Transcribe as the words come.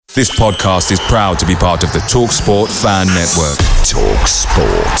This podcast is proud to be part of the TalkSport Fan Network.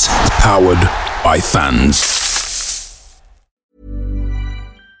 TalkSport. Powered by fans.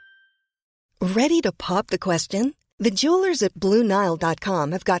 Ready to pop the question? The jewelers at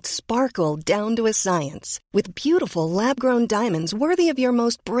BlueNile.com have got sparkle down to a science with beautiful lab-grown diamonds worthy of your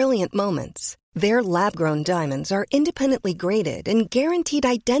most brilliant moments. Their lab-grown diamonds are independently graded and guaranteed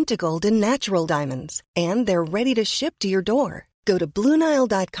identical to natural diamonds. And they're ready to ship to your door. Go to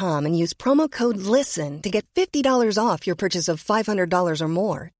BlueNile.com and use promo code LISTEN to get $50 off your purchase of $500 or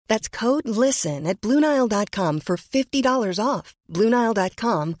more. That's code LISTEN at BlueNile.com for $50 off.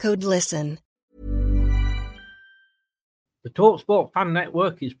 BlueNile.com, code LISTEN. The TalkSport Fan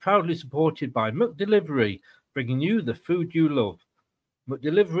Network is proudly supported by McDelivery, bringing you the food you love.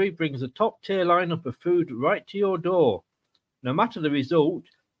 McDelivery brings a top-tier lineup of food right to your door. No matter the result,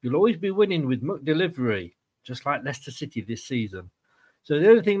 you'll always be winning with McDelivery, just like Leicester City this season. So the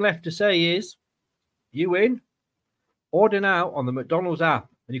only thing left to say is, you win. Order now on the McDonald's app,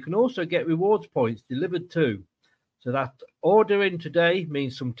 and you can also get rewards points delivered too. So that ordering today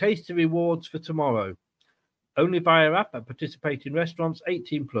means some tasty rewards for tomorrow. Only via app at participating restaurants,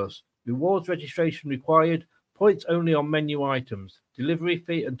 18+. Rewards registration required. Points only on menu items. Delivery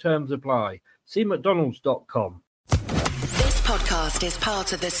fee and terms apply. See mcdonalds.com. This podcast is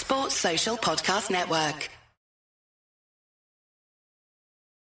part of the Sports Social Podcast Network.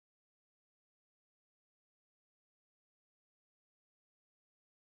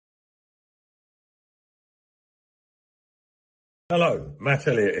 Hello, Matt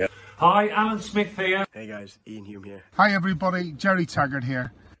Elliott here. Hi, Alan Smith here. Hey guys, Ian Hume here. Hi everybody, Jerry Taggart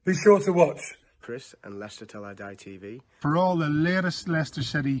here. Be sure to watch Chris and Leicester Till I Die TV for all the latest Leicester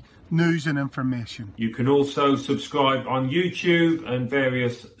City news and information. You can also subscribe on YouTube and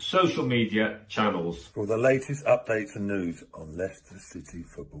various social media channels. for the latest updates and news on Leicester City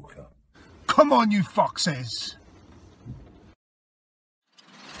Football Club. Come on, you foxes!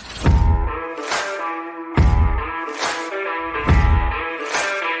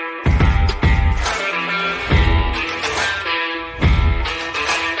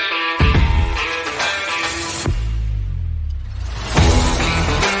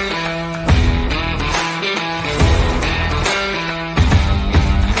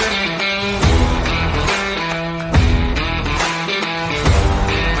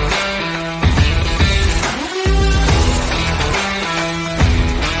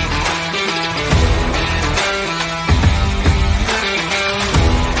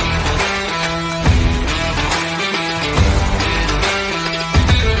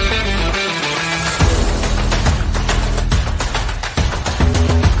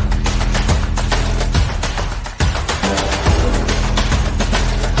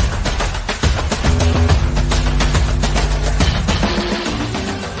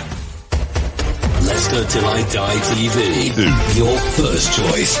 Till I Die TV. Your first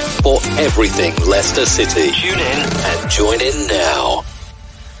choice for everything Leicester City. Tune in and join in now.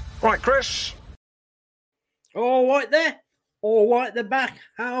 Right, Chris. All right there. All right, the back.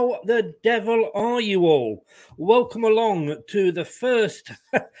 How the devil are you all? Welcome along to the first,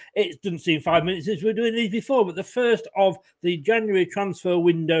 it doesn't seem 5 minutes since we were doing these before, but the first of the January transfer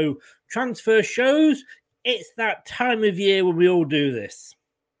window transfer shows. It's that time of year when we all do this.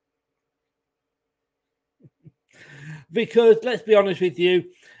 Because let's be honest with you,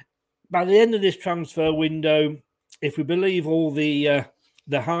 by the end of this transfer window, if we believe all the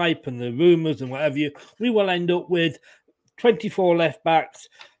hype and the rumours and whatever we will end up with 24 left backs,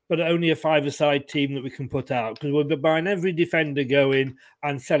 but only a five-a-side team that we can put out because we'll be buying every defender going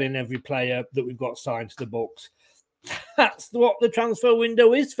and selling every player that we've got signed to the books. That's what the transfer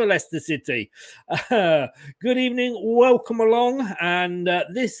window is for Leicester City. Good evening, welcome along. And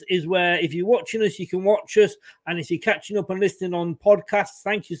this is where, if you're watching us, you can watch us. And if you're catching up and listening on podcasts,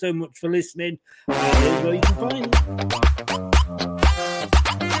 thank you so much for listening. Here's where you can find it.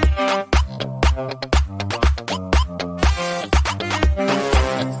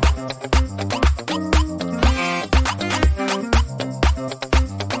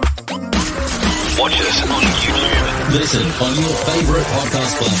 Watch us on YouTube. Listen on your favourite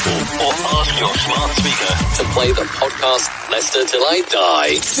podcast platform. Or ask your smart speaker to play the podcast Leicester Till I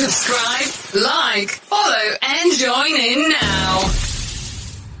Die. Subscribe, like, follow, and join in now.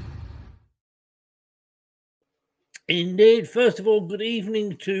 Indeed. First of all, good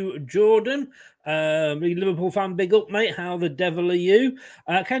evening to Jordan. Big Liverpool fan, big up, mate. How the devil are you?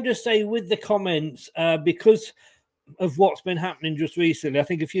 Can I just say with the comments, because of what's been happening just recently. I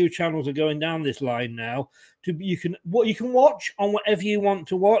think a few channels are going down this line now. You can watch on whatever you want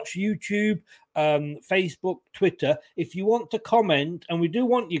to watch, YouTube, Facebook, Twitter. If you want to comment, and we do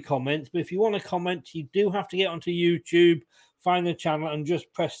want your comments, but if you want to comment, you do have to get onto YouTube, find the channel, and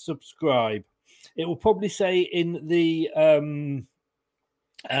just press subscribe. It will probably say in the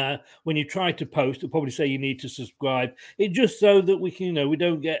when you try to post, it'll probably say you need to subscribe. It's just so that we can, we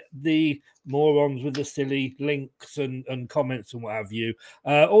don't get the morons with the silly links and comments and what have you.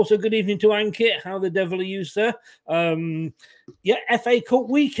 Also, good evening to Ankit. How the devil are you, sir? FA Cup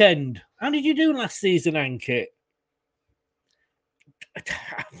weekend. How did you do last season, Ankit?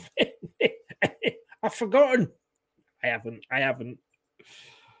 I've forgotten. I haven't.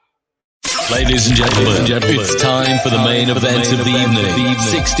 Ladies and gentlemen, it's time for the main event of the evening.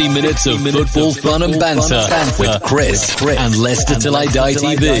 60 minutes of football fun and banter with Chris and Leicester Till I Die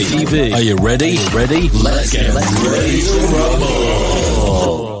TV. Are you ready? Let's get ready to rumble.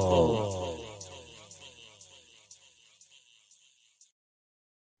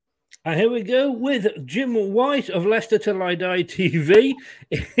 And here we go with Jim White of Leicester Till I Die TV.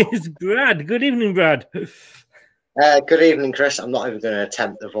 It's Brad. Good evening, Brad. Good evening, Chris. I'm not even going to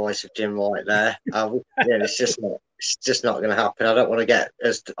attempt the voice of Jim White there. It's just not going to happen. I don't want to get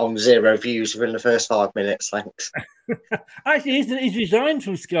us on 0 views within the first 5 minutes. Thanks. Actually, he's resigned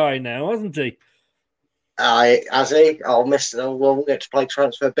from Sky now, hasn't he? Has he? I'll miss. Well, we'll get to play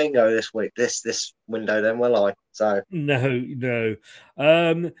transfer bingo this week. This window, then, will I? So no.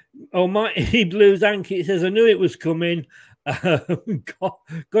 Almighty Blues Anki says, I knew it was coming. Got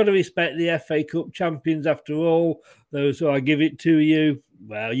to respect the FA Cup champions after all. So I give it to you.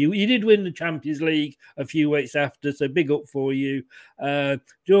 Well, you did win the Champions League a few weeks after, so big up for you.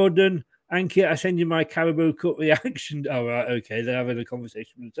 Jordan, Ankit, I send you my Carabao Cup reaction. All right, okay, they're having a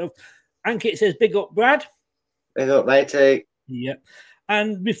conversation with themselves. Ankit says, big up, Brad. Big up, matey. Yeah.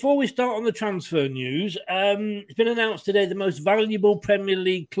 And before we start on the transfer news, it's been announced today the most valuable Premier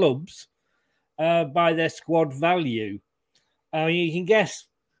League clubs by their squad value. You can guess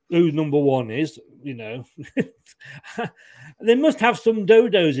who number one is, They must have some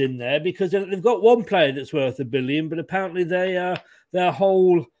dodos in there because they've got one player that's worth $1 billion, but apparently their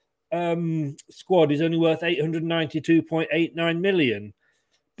whole squad is only worth 892.89 million.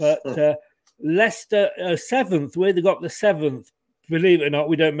 But Leicester seventh, where they got the seventh. Believe it or not,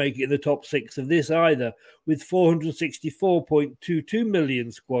 we don't make it in the top 6 of this either, with 464.22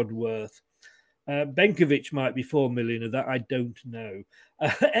 million squad worth. Benkovic might be 4 million of that. I don't know.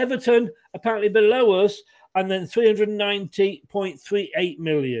 Everton apparently below us, and then 390.38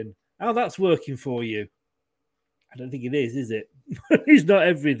 million. How that's working for you? I don't think it is it? It's not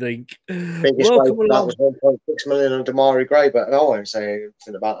everything. Biggest that was 1.6 million on Damari Gray, but I won't say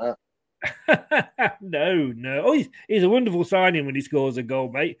anything about that. No. Oh, he's a wonderful signing when he scores a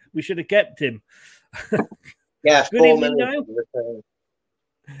goal, mate. We should have kept him. Yeah, Good evening, Niall.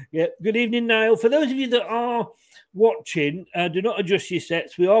 Yeah, good evening, Niall. For those of you that are watching, do not adjust your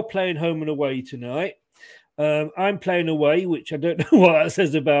sets. We are playing home and away tonight. I'm playing away, which I don't know what that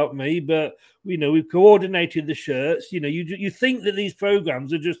says about me, but we've coordinated the shirts. You think that these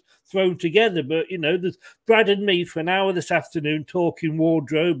programs are just thrown together, but there's Brad and me for an hour this afternoon talking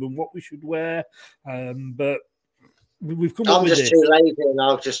wardrobe and what we should wear. But we've come up with this. I'm just too lazy, and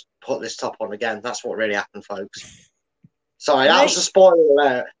I'll just put this top on again. That's what really happened, folks. Sorry, that was a spoiler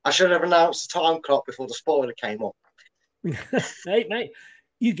alert. I should have announced the time clock before the spoiler came up. Hey, mate.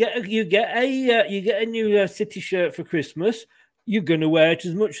 You get a new City shirt for Christmas. You're going to wear it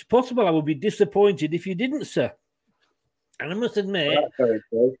as much as possible. I would be disappointed if you didn't, sir. And I must admit, that's very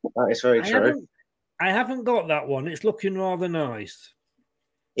true. That is very true. I haven't got that one. It's looking rather nice.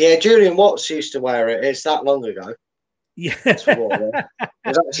 Yeah, Julian Watts used to wear it. It's that long ago. Yeah, it's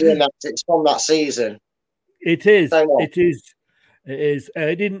actually it's from that season. It is. It is. It is.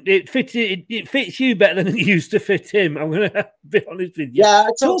 It fits you better than it used to fit him. I'm going to be honest with you. Yeah,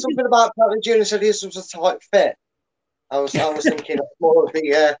 I talked something about Captain Junior said his was a tight fit. I was thinking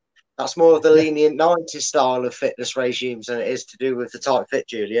that's more of the lenient 90s style of fitness regimes than it is to do with the tight fit,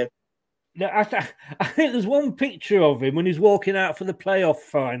 Julian. No, I think there's one picture of him when he's walking out for the playoff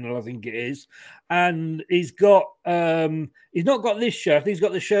final, I think it is, and he's not got this shirt. I think he's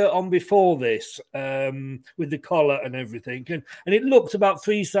got the shirt on before this, with the collar and everything, and it looks about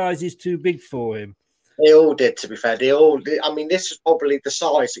 3 sizes too big for him. They all did, to be fair. They all did. I mean, this was probably the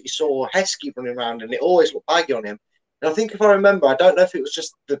size that you saw Heskey running around, and it always looked baggy on him. And I think if I remember, I don't know if it was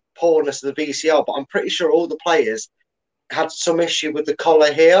just the poorness of the VCR, but I'm pretty sure all the players had some issue with the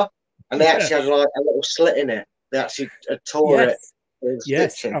collar here. And they actually had like a little slit in it. They actually tore it.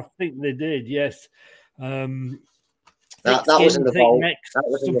 Yes, I think they did. Yes. That was in the vault. That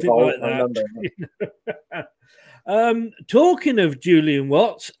was in the vault. Like that. Talking of Julian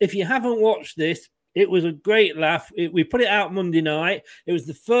Watts, if you haven't watched this, it was a great laugh. We put it out Monday night. It was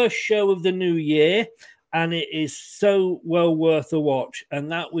the first show of the new year, and it is so well worth a watch.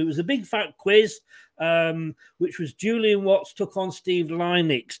 And that it was a big fat quiz, which was Julian Watts took on Steve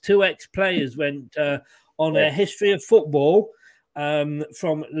Lynix. 2 ex-players went on a history of football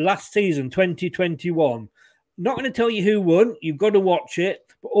from last season, 2021. Not going to tell you who won. You've got to watch it.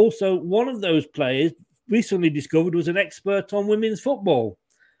 But also, one of those players recently discovered was an expert on women's football.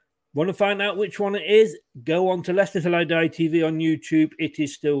 Want to find out which one it is? Go on to Leicester Till I Die TV on YouTube. It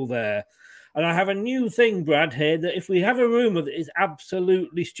is still there. And I have a new thing, Brad, here, that if we have a rumour that is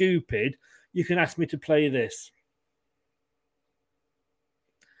absolutely stupid, you can ask me to play this.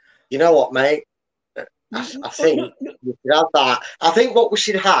 You know what, mate? I think we should have that. I think what we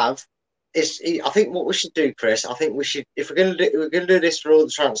should have is, I think what we should do, Chris, I think we should, if we're going to do this for all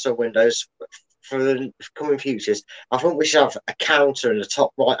the transfer windows for the coming futures, I think we should have a counter in the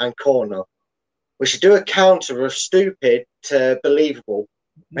top right-hand corner. We should do a counter of stupid to believable.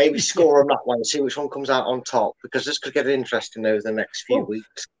 Maybe score them that way and see which one comes out on top, because this could get interesting over the next few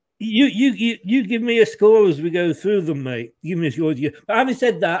weeks. You give me a score as we go through them, mate. Give me yours. But having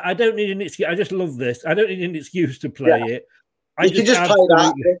said that, I don't need an excuse. I just love this. I don't need an excuse to play it. You can just play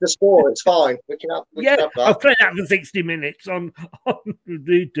that with the score. It's fine. We can have that. I'll play that for 60 minutes on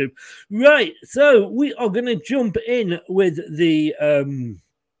YouTube. Right. So we are going to jump in with the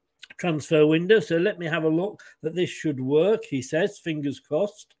transfer window. So let me have a look that this should work. He says, fingers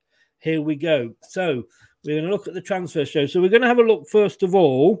crossed. Here we go. So we're going to look at the transfer show. So we're going to have a look, first of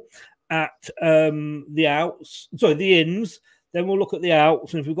all, at the ins. Then we'll look at the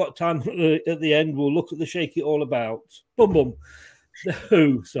outs. And if we've got time at the end, we'll look at the shake it all about. Boom, boom. The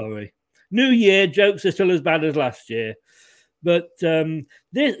Who, sorry. New year, jokes are still as bad as last year. But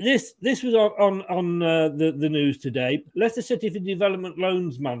this was on the news today. Leicester City for Development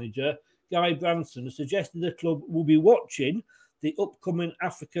Loans Manager, Guy Branson, has suggested the club will be watching the upcoming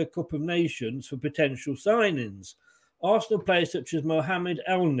Africa Cup of Nations for potential signings. Arsenal players such as Mohamed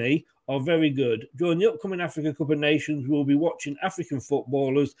Elneny are very good. During the upcoming Africa Cup of Nations, we'll be watching African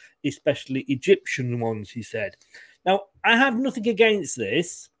footballers, especially Egyptian ones, he said. Now, I have nothing against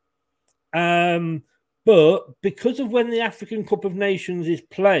this, but because of when the African Cup of Nations is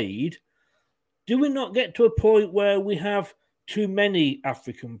played, do we not get to a point where we have too many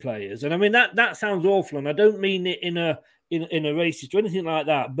African players? And I mean, that sounds awful, and I don't mean it in a racist or anything like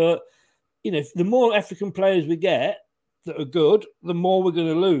that, but you know, the more African players we get that are good, the more we're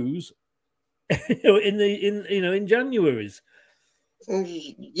going to lose in January's.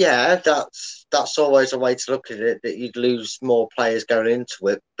 Yeah, that's always a way to look at it, that you'd lose more players going into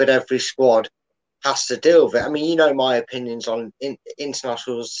it, but every squad has to deal with it. I mean, you know my opinions on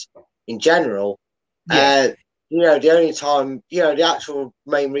internationals in general. Yeah. The only time, the actual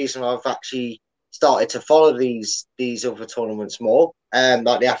main reason I've actually started to follow these other tournaments more,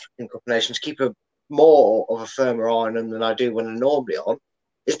 like the African Cup of Nations, keep a more of a firmer eye on them than I do when they're normally on,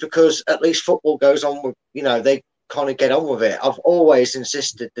 is because at least football goes on with, they kind of get on with it. I've always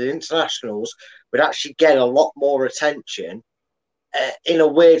insisted that internationals would actually get a lot more attention in a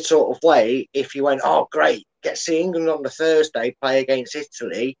weird sort of way if you went, oh, great, get to see England on the Thursday play against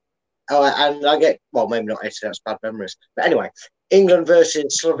Italy. And I get, well, maybe not Italy, that's bad memories. But anyway, England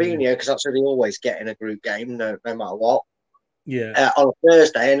versus Slovenia, because that's who they always get in a group game, no matter what. Yeah. On a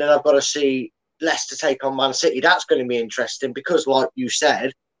Thursday, and then I've got to see Leicester take on Man City. That's going to be interesting because, like you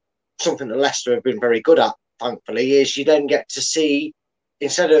said, something that Leicester have been very good at, thankfully, is you then get to see,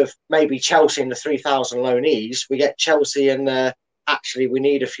 instead of maybe Chelsea and the 3,000 loanees, we get Chelsea and actually we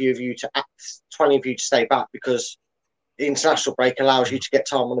need a few of you to 20 of you to stay back because the international break allows you to get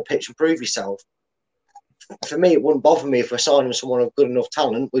time on the pitch and prove yourself. For me, it wouldn't bother me if we're signing someone of good enough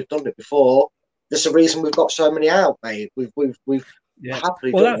talent. We've done it before. There's a reason we've got so many out, mate. We've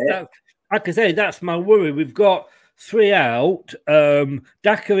happily done it. Like I say, that's my worry. We've got 3 out.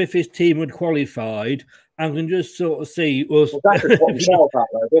 Daka, if his team had qualified, and can just sort of see us. Well, Daka put himself out,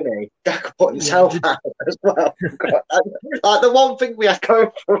 though, didn't he? Daka put himself out as well. Like the one thing we had going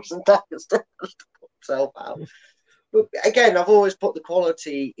for us, and Daka still put himself out. But again, I've always put the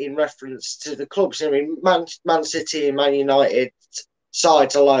quality in reference to the clubs. I mean, Man City and Man United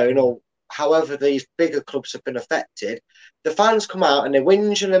sides alone, or however these bigger clubs have been affected, the fans come out and they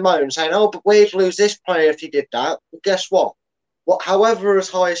whinge and they moan, saying, "Oh, but we'd lose this player if you did that." Well, guess what? However as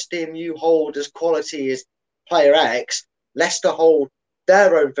high esteem you hold as quality as player X, Leicester hold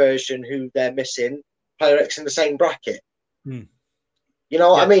their own version who they're missing, player X, in the same bracket. You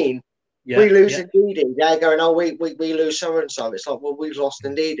know what I mean? we lose Ndidi. They're going, oh, we lose so and so. It's like, well, we've lost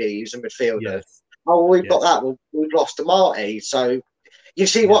Ndidi, who's a midfielder. Yes. Oh, well, we've got that. Well, we've lost Amati. So you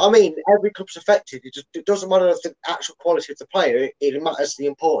see what I mean? Every club's affected. It doesn't matter if the actual quality of the player. It matters the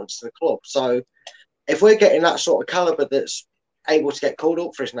importance to the club. So if we're getting that sort of caliber that's able to get called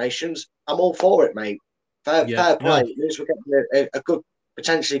up for his nations, I'm all for it, mate. Fair play. It means we're getting a good,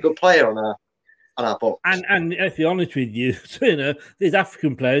 potentially good player on our books. And if you're honest with you, these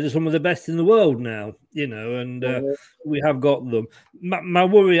African players are some of the best in the world now, and we have got them. My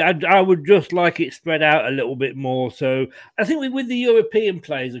worry, I would just like it spread out a little bit more. So I think with the European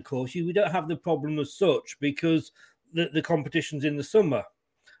players, of course, we don't have the problem as such because the competition's in the summer.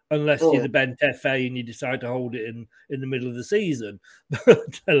 Unless you're the Bent FA and you decide to hold it in the middle of the season,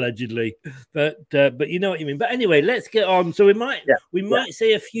 allegedly. But you know what you mean. But anyway, let's get on. So we might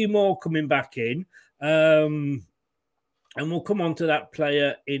see a few more coming back in, and we'll come on to that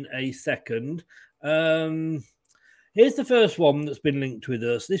player in a second. Here's the first one that's been linked with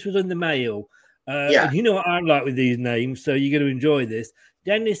us. This was in the Mail. And you know what I'm like with these names, so you're going to enjoy this.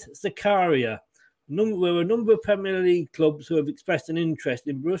 Denis Zakaria. There were a number of Premier League clubs who have expressed an interest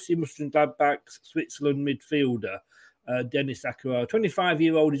in Borussia Mönchengladbach's Switzerland midfielder, Denis Zakaria.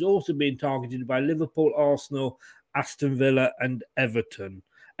 25-year-old is also being targeted by Liverpool, Arsenal, Aston Villa and Everton.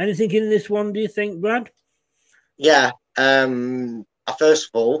 Anything in this one, do you think, Brad? Yeah. First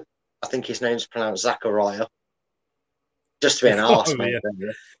of all, I think his name's pronounced Zakaria. Just to be an arse, mate.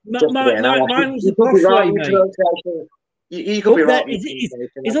 Mine was the crossway, mate. You could be right.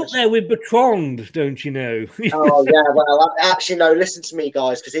 He's up there with Bertrand, don't you know? Oh, yeah. Well, actually, no, listen to me,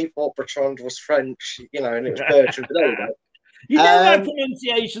 guys, because he thought Bertrand was French, and it was Bertrand. You know my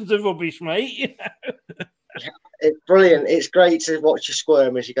pronunciations are rubbish, mate. It's brilliant. It's great to watch you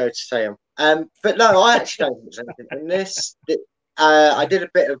squirm as you go to say them. But no, I actually don't think there's anything in this. I did a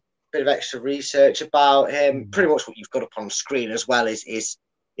bit of extra research about him. Pretty much what you've got up on screen as well is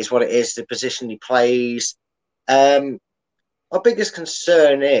what it is, the position he plays. My biggest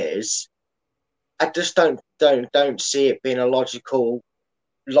concern is I just don't see it being a logical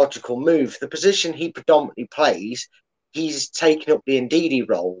move. The position he predominantly plays, he's taking up the Ndidi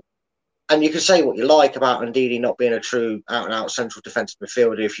role. And you can say what you like about Ndidi not being a true out-and-out central defensive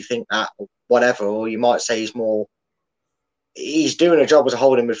midfielder if you think that or whatever, or you might say he's doing a job as a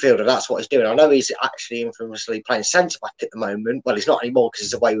holding midfielder. That's what he's doing. I know he's actually infamously playing centre-back at the moment. Well, he's not anymore because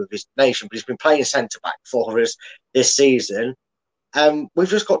he's away with his nation, but he's been playing centre-back for us this season. We've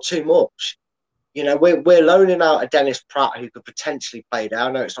just got too much. We're loaning out a Dennis Pratt who could potentially play there.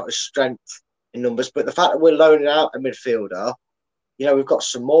 I know it's not his strength in numbers, but the fact that we're loaning out a midfielder, we've got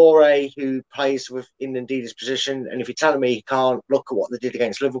Samore who plays in Ndidi's position. And if you're telling me he can't, look at what they did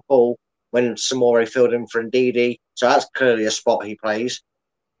against Liverpool when Samore filled in for Ndidi. So that's clearly a spot he plays.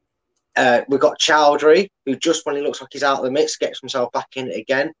 We've got Chowdhury, who just when he looks like he's out of the mix, gets himself back in it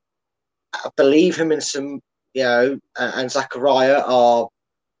again. I believe him in some, and Zakaria are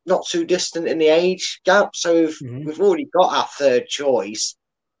not too distant in the age gap. So we've already got our third choice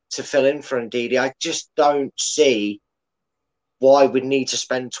to fill in for Ndidi. I just don't see why we'd need to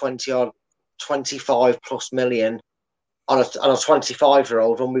spend 25 plus million on a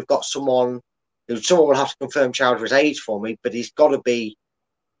 25-year-old when we've got someone will have to confirm Chowdhury's age for me, but he's got to be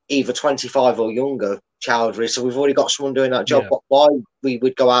either 25 or younger, Chowdhury. So we've already got someone doing that job. But why we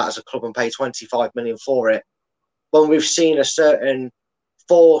would go out as a club and pay 25 million for it when we've seen a certain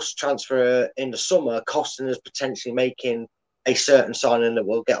forced transfer in the summer costing us potentially making a certain signing that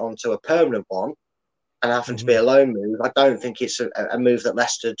we'll get onto a permanent one and having to be a loan move. I don't think it's a move that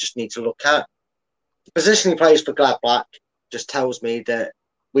Leicester just need to look at. The position he plays for Gladbach just tells me that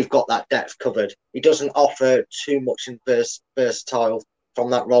we've got that depth covered. He doesn't offer too much in versatile from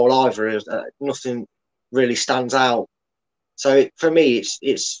that role either. Nothing really stands out. So for me,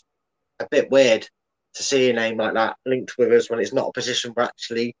 it's a bit weird to see a name like that linked with us when it's not a position we're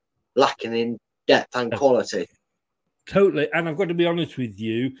actually lacking in depth and quality. Totally. And I've got to be honest with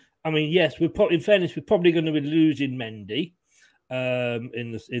you. I mean, yes, in fairness, we're probably going to be losing Mendy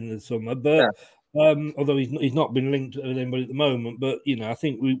in the summer, but although he's not been linked with anybody at the moment, but I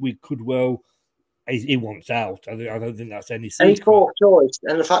think we could well. He wants out. I don't think that's any secret. And he's fourth choice,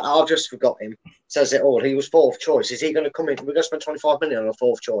 and the fact that I've just forgot him says it all. He was fourth choice. Is he going to come in? We're going to spend 25 million on a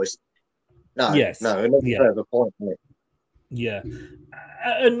fourth choice. No, yes, no, another further point on it. Yeah,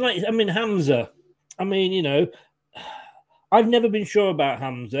 and Hamza. I've never been sure about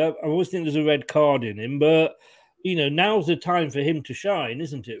Hamza. I always think there's a red card in him, but now's the time for him to shine,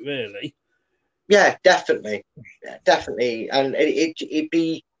 isn't it? Really? Yeah, definitely, and it'd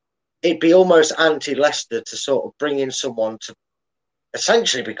be almost anti-Leicester to sort of bring in someone to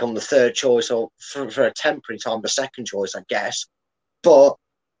essentially become the third choice, or for a temporary time, the second choice, I guess. But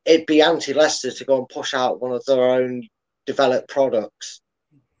it'd be anti-Leicester to go and push out one of their own developed products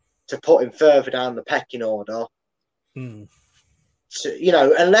to put him further down the pecking order. So,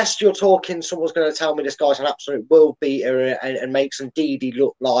 unless you're talking, someone's going to tell me this guy's an absolute world beater and makes some Didi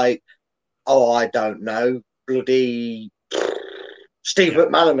look like, I don't know, bloody Steve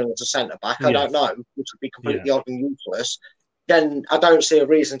McManaman as a centre-back, I don't know, which would be completely odd and useless, then I don't see a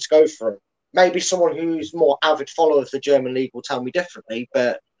reason to go for him. Maybe someone who's more avid follower of the German league will tell me differently,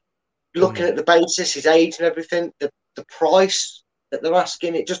 but looking at the basis, his age and everything, the price that they're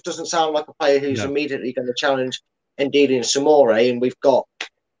asking, it just doesn't sound like a player who's immediately going to challenge Ndidi and Samore. And we've got,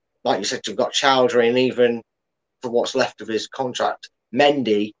 like you said, we've got Chowdhury, and even for what's left of his contract,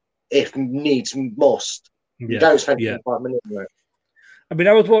 Mendy, if needs must. You don't spend 5 minutes on it. I mean,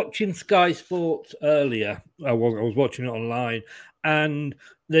 I was watching Sky Sports earlier. I was watching it online, and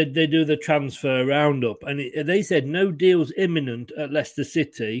they do the transfer roundup, and they said no deals imminent at Leicester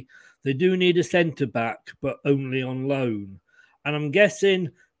City. They do need a centre-back, but only on loan. And I'm guessing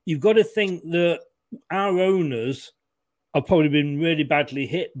you've got to think that our owners have probably been really badly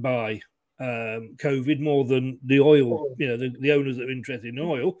hit by COVID more than the oil, the owners that are interested in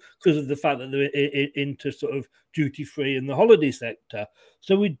oil, because of the fact that they're into sort of duty-free and the holiday sector.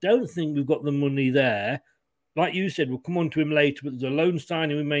 So we don't think we've got the money there. Like you said, we'll come on to him later, but there's a loan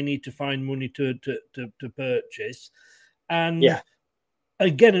signing we may need to find money to purchase. And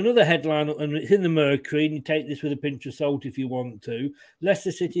again, another headline, and it's in the Mercury, and you take this with a pinch of salt if you want to.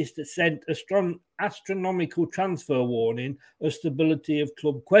 Leicester City sent a strong astronomical transfer warning as stability of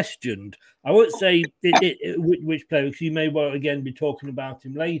club questioned. I won't say which player, because you may well again be talking about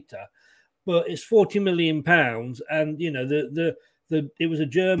him later, but it's £40 million, and it was a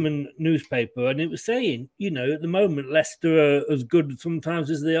German newspaper, and it was saying, at the moment Leicester are as good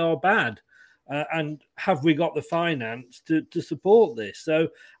sometimes as they are bad. And have we got the finance to support this? So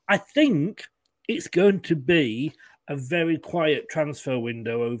I think it's going to be a very quiet transfer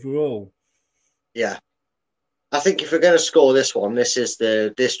window overall. Yeah. I think if we're going to score this one,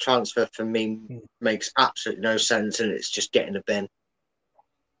 this transfer for me makes absolutely no sense, and it's just getting a bin.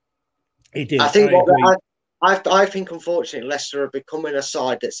 It is. I think I think unfortunately Leicester are becoming a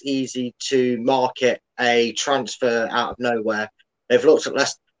side that's easy to market a transfer out of nowhere. They've looked at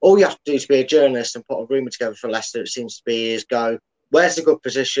Leicester. All you have to do is be a journalist and put a rumour together for Leicester, it seems to be, is go, where's the good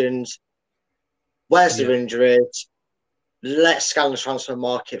positions? Where's the injuries? Let's scan the transfer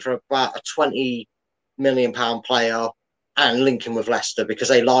market for about a £20 million player and link him with Leicester, because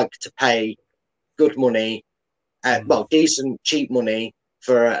they like to pay good money, decent, cheap money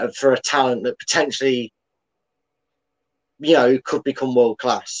for a talent that potentially, could become world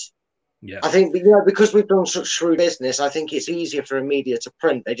class. Yeah, I think because we've done such shrewd business, I think it's easier for a media to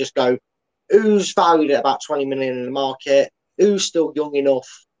print. They just go, who's valued at about 20 million in the market? Who's still young enough?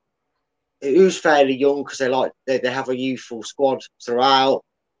 Who's fairly young because they have a youthful squad throughout,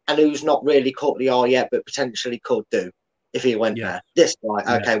 and who's not really caught the eye yet, but potentially could do if he went there. This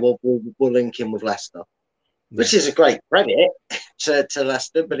guy, okay, we'll link him with Leicester, which is a great credit to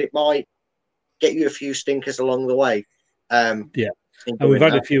Leicester, but it might get you a few stinkers along the way. And we've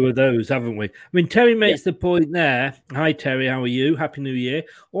had a few of those, haven't we? I mean, Terry makes the point there. Hi, Terry. How are you? Happy New Year.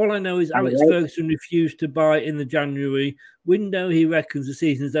 All I know is Alex Ferguson refused to buy in the January window. He reckons the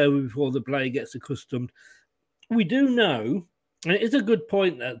season's over before the player gets accustomed. We do know, and it is a good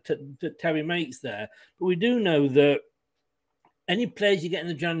point that Terry makes there, but we do know that any players you get in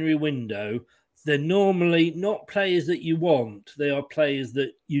the January window, they're normally not players that you want. They are players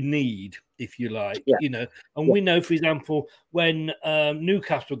that you need, if you like, And we know, for example, when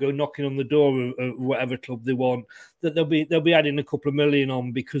Newcastle go knocking on the door of whatever club they want, that they'll be adding a couple of million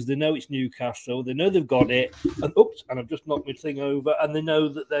on, because they know it's Newcastle, they know they've got it, and I've just knocked my thing over, and they know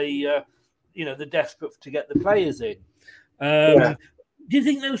that they're desperate to get the players in. Do you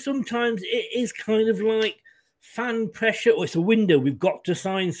think though sometimes it is kind of like fan pressure, or it's a window, we've got to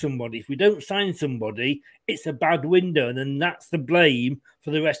sign somebody? If we don't sign somebody, it's a bad window, and then that's the blame for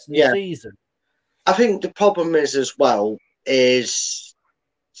the rest of the season. I think the problem is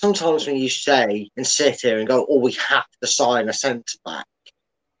sometimes when you say and sit here and go, we have to sign a centre-back,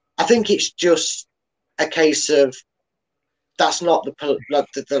 I think it's just a case of that's not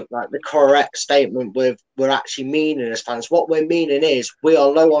the correct statement we're actually meaning as fans. What we're meaning is we are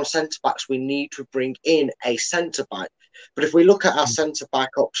low on centre-backs. We need to bring in a centre-back. But if we look at our centre-back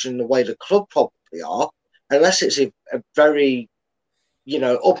option the way the club probably are, unless it's a very,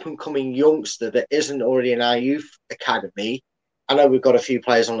 up-and-coming youngster that isn't already in our youth academy, I know we've got a few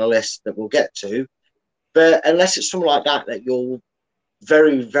players on the list that we'll get to, but unless it's someone like that you'll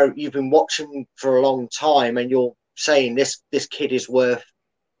very, very, you've been watching for a long time, and you're saying this kid is worth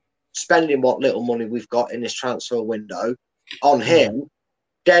spending what little money we've got in this transfer window on him,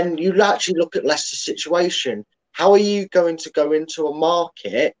 then you actually look at Leicester's situation. How are you going to go into a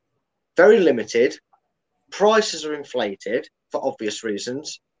market very limited? Prices are inflated for obvious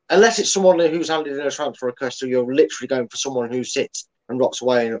reasons. Unless it's someone who's handed in a transfer request, so you're literally going for someone who sits and rots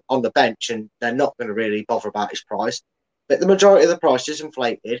away on the bench, and they're not going to really bother about his price. But the majority of the price is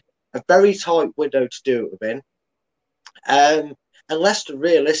inflated. A very tight window to do it within. And Leicester,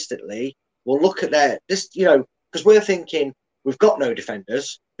 realistically, will look at this, because we're thinking we've got no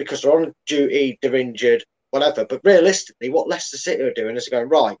defenders because they're on duty, they're injured, whatever. But realistically, what Leicester City are doing is going,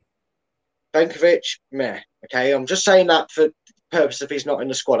 right, Benkovic, meh. Okay, I'm just saying that for the purpose of he's not in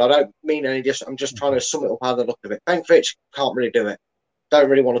the squad. I don't mean any different. I'm just trying to sum it up how they look at it. Benkovic can't really do it. Don't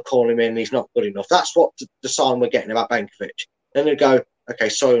really want to call him in. He's not good enough. That's what the sign we're getting about Benkovic. Then they go, okay,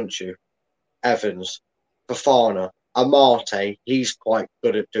 Soyuncu, Evans, Fofana, Amate. He's quite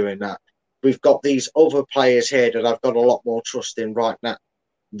good at doing that. We've got these other players here that I've got a lot more trust in right now.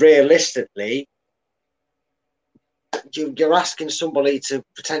 Realistically, you're asking somebody to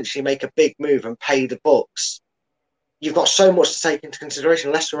potentially make a big move and pay the bucks. You've got so much to take into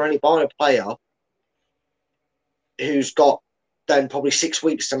consideration. Leicester are only buying a player who's got then probably 6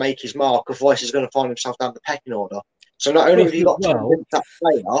 weeks to make his mark, otherwise he's going to find himself down the pecking order. So not only have you got to convince that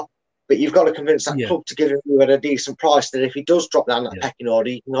player, but you've got to convince that club to give him at a decent price, that if he does drop down that pecking order,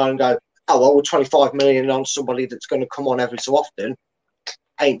 you can go and go, oh, well, with 25 million on somebody that's going to come on every so often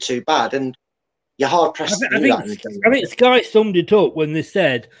ain't too bad. And you're hard pressed to do that. I think Sky summed it up when they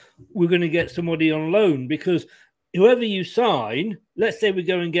said we're going to get somebody on loan, because whoever you sign, let's say we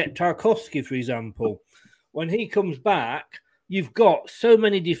go and get Tarkowski, for example, when he comes back, you've got so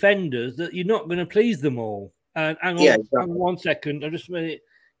many defenders that you're not going to please them all. And hang on 1 second.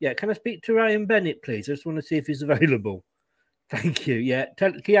 Can I speak to Ryan Bennett, please? I just want to see if he's available. Thank you. Yeah,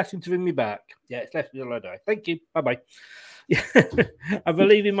 can you ask him to ring me back? Yeah, it's left till I die. Thank you. Bye-bye. Yeah, I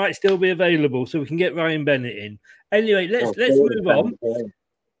believe he might still be available, so we can get Ryan Bennett in. Anyway, let's move on.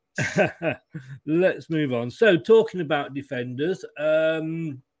 Let's move on. So, talking about defenders,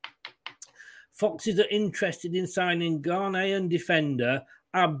 Foxes are interested in signing Ghanaian defender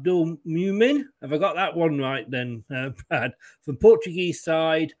Abdul Mumin. Have I got that one right then, Brad? From Portuguese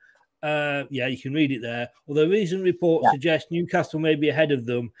side, you can read it there. Although recent reports suggest Newcastle may be ahead of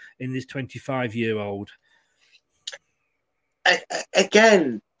them in this 25-year-old.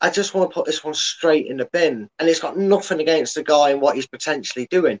 Again, I just want to put this one straight in the bin, and it's got nothing against the guy and what he's potentially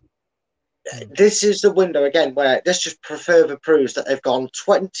doing. This is the window again where this just further proves that they've gone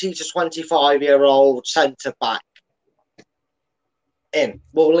 20 to 25-year-old centre back in.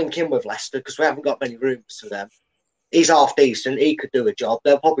 We'll link in with Leicester because we haven't got many rooms for them. He's half decent. He could do a job.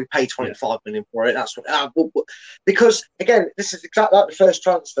 They'll probably pay 25 million for it. That's what. Because again, this is exactly like the first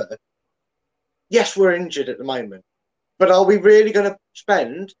transfer. Yes, we're injured at the moment, but are we really going to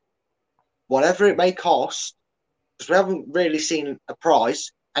spend whatever it may cost? Because we haven't really seen a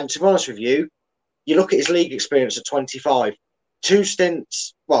price. And to be honest with you, you look at his league experience at 25, 2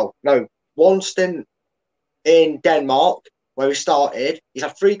 stints. Well, no, 1 stint in Denmark where he started. He's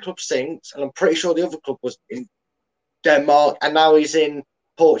had 3 club stints, and I'm pretty sure the other club was in Denmark, and now he's in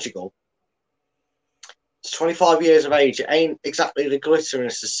Portugal. He's 25 years of age. It ain't exactly the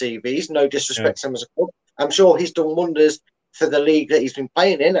glitteriness of CVs. No disrespect to him as a club. I'm sure he's done wonders for the league that he's been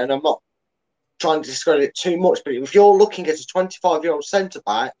playing in, and I'm not trying to discredit it too much, but if you're looking at a 25-year-old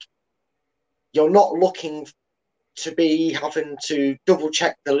centre-back, you're not looking to be having to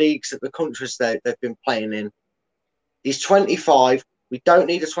double-check the leagues that the countries they've been playing in. He's 25. We don't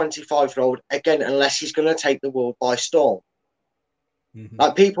need a 25-year-old, again, unless he's going to take the world by storm. Mm-hmm.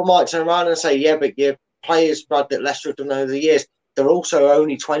 Like, people might turn around and say, yeah, but your players, Brad, that Leicester have done over the years, they're also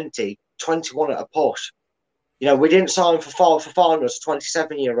only 20, 21 at a push. You know, we didn't sign Fofana as a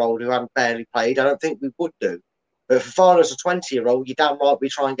 27-year-old who hadn't barely played. I don't think we would do. But if Fofana as a 20-year-old, you're damn right we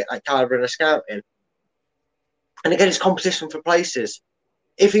try and get that calibre in a scout in. And again, it's competition for places.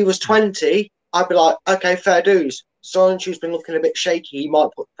 If he was 20, I'd be like, okay, fair dues. Soyuncu's been looking a bit shaky. He might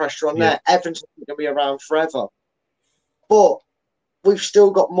put pressure on there. Evans is going to be around forever. But we've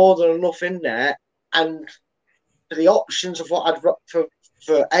still got more than enough in there. And for the options of what I'd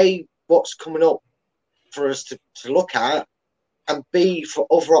for A, what's coming up for us to look at, and B, for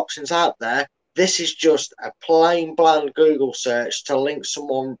other options out there, this is just a plain bland Google search to link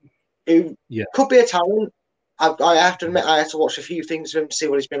someone who could be a talent. I have to admit, I had to watch a few things of him to see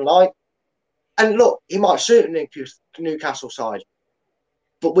what he's been like. And look, he might suit a Newcastle side.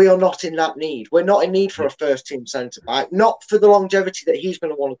 but we are not in that need. We're not in need for a first team centre back, not for the longevity that he's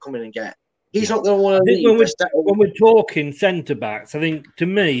going to want to come in and get. He's not going to want to leave. When we're talking centre backs, I think to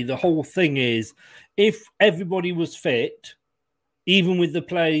me the whole thing is if everybody was fit, even with the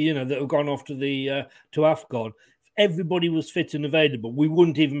player that have gone off to the to AFCON, if everybody was fit and available, we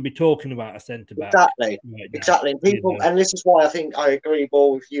wouldn't even be talking about a centre back. Exactly. And people, and this is why I think I agree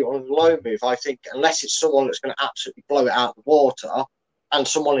more with you on the loan move. I think unless it's someone that's going to absolutely blow it out of the water, and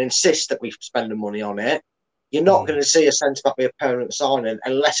someone insists that we spend the money on it, you're not going to see a centre-back be a permanent signing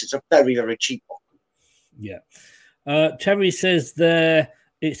unless it's a very, very cheap one. Yeah. Terry says there,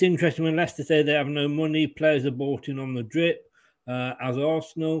 it's interesting when Leicester say they have no money, players are bought in on the drip. As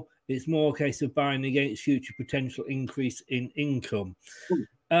Arsenal, it's more a case of buying against future potential increase in income.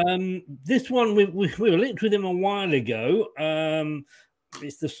 This one, we were linked with him a while ago.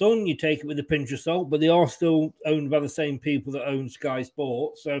 It's the Sun, you take it with a pinch of salt, but they are still owned by the same people that own Sky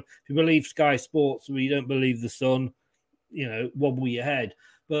Sports. So if you believe Sky Sports or you don't believe the Sun, wobble your head.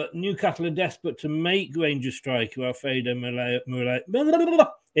 But Newcastle are desperate to make Rangers striker Alfredo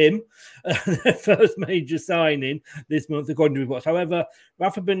Moreira their first major signing this month, according to reports. However,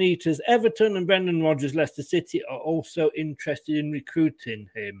 Rafa Benitez, Everton and Brendan Rodgers, Leicester City are also interested in recruiting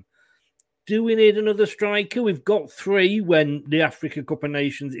him. Do we need another striker? We've got 3 when the Africa Cup of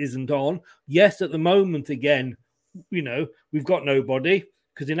Nations isn't on. Yes, at the moment, again, we've got nobody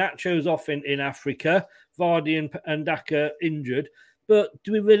because Inacho's off in Africa, Vardy and Daka injured. But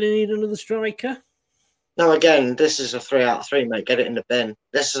do we really need another striker? No, again, this is a 3 out of 3, mate. Get it in the bin.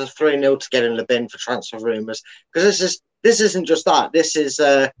 This is a 3-0 to get in the bin for transfer rumours. Because this isn't just that. This is,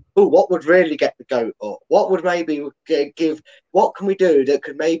 what would really get the goat up? What would maybe give, what can we do that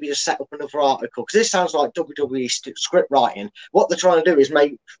could maybe just set up another article? Because this sounds like WWE script writing. What they're trying to do is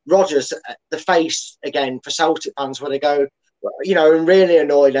make Rodgers the face again for Celtic fans where they go, and really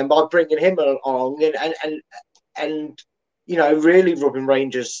annoy them by bringing him along and really rubbing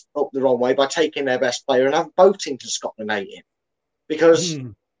Rangers up the wrong way by taking their best player and have both teams to Scotland 8 in. Because,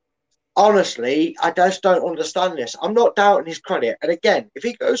 honestly, I just don't understand this. I'm not doubting his credit. And again, if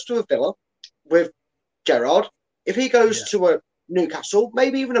he goes to a Villa with Gerrard, if he goes to a Newcastle,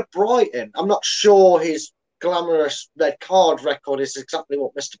 maybe even a Brighton, I'm not sure his glamorous red card record is exactly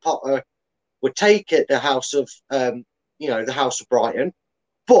what Mr. Potter would take at the House of, the House of Brighton.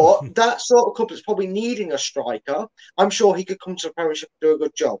 But that sort of club that's probably needing a striker, I'm sure he could come to the Premiership and do a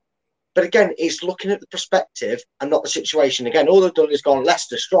good job. But again, it's looking at the perspective and not the situation. Again, all they've done is gone,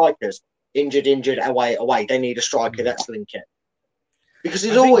 Leicester strikers, injured, away. They need a striker, let's link it. Because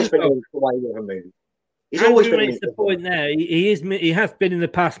he's always been linked away with a move. He's always been linked. The point there, he has been in the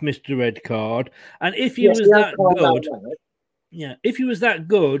past, Mr. Red Card. And if he was that good, if he was that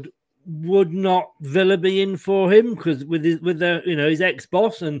good, would not Villa be in for him? Because with his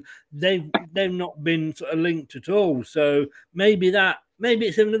ex-boss, and they've not been sort of linked at all. So maybe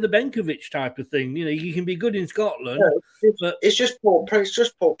it's another Benkovic type of thing. You can be good in Scotland, but it's just poor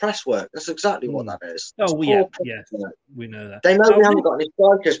press work. That's exactly what that is. We know that. They know we haven't got any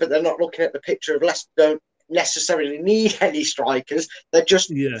strikers, but they're not looking at the picture of Leicester don't necessarily need any strikers. They're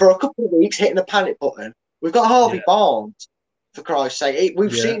just for a couple of weeks hitting a panic button. We've got Harvey Barnes. For Christ's sake,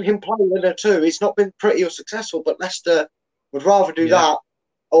 we've seen him play with her too. He's not been pretty or successful, but Leicester would rather do that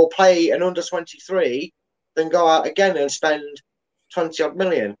or play an under-23 than go out again and spend 20-odd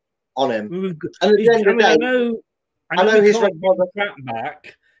million on him. And at the end of the day, I know he's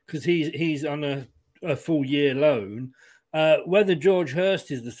back because he's on a full year loan. Whether George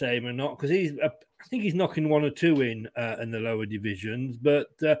Hurst is the same or not, because I think he's knocking 1 or 2 in the lower divisions. But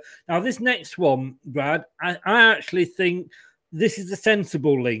now this next one, Brad, I actually think this is a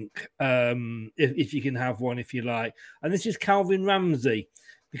sensible link, if you can have one, if you like. And this is Calvin Ramsey,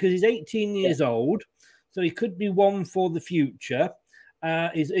 because he's 18 years old, so he could be one for the future.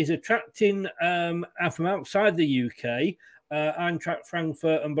 He's attracting from outside the UK, Eintracht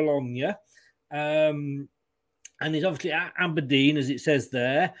Frankfurt and Bologna. And he's obviously at Aberdeen, as it says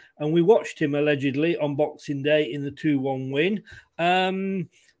there. And we watched him allegedly on Boxing Day in the 2-1 win.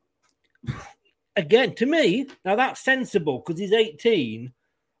 Again, to me, now that's sensible because he's 18.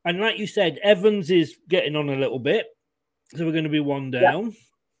 And like you said, Evans is getting on a little bit. So we're going to be 1 down.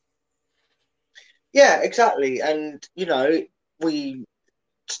 Yeah, exactly. And, I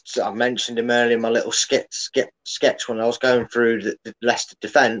mentioned him earlier in my little sketch when I was going through the Leicester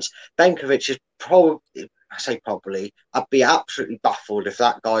defence. Benkovic is probably, I'd be absolutely baffled if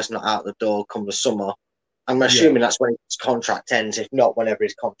that guy's not out the door come the summer. I'm assuming that's when his contract ends, if not whenever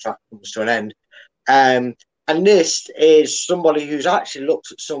his contract comes to an end. And this is somebody who's actually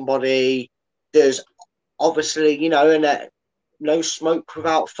looked at somebody. There's obviously, and no smoke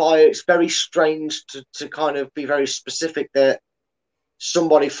without fire. It's very strange to kind of be very specific that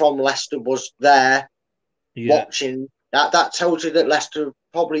somebody from Leicester was there watching. That tells you that Leicester are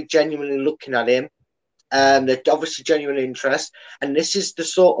probably genuinely looking at him. They're obviously genuine interest. And this is the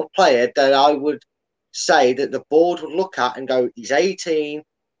sort of player that I would say that the board would look at and go, he's 18,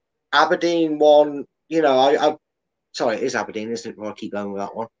 Aberdeen won, sorry, it is Aberdeen, isn't it? Well, I keep going with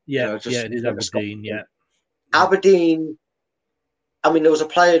that one. Yeah, it is Aberdeen, yeah. Aberdeen, I mean, there was a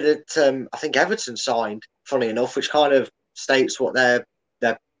player that I think Everton signed, funny enough, which kind of states what they're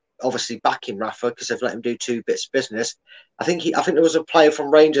obviously backing Rafa because they've let him do 2 bits of business. I think there was a player from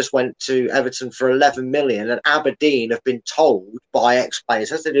Rangers went to Everton for 11 million, and Aberdeen have been told by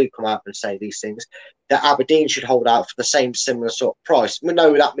ex-players, as they do come out and say these things, that Aberdeen should hold out for the same similar sort of price. We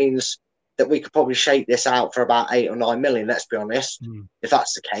know that means that we could probably shake this out for about 8 or 9 million, let's be honest, if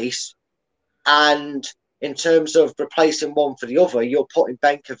that's the case. And in terms of replacing one for the other, you're putting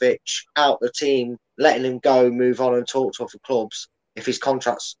Benkovic out the team, letting him go, move on and talk to other clubs. If his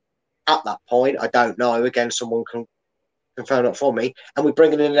contract's at that point, I don't know. Again, someone can confirm that for me. And we're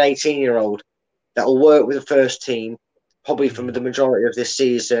bringing in an 18-year-old that will work with the first team, probably for the majority of this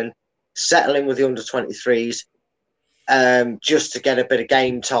season, settling with the under-23s, just to get a bit of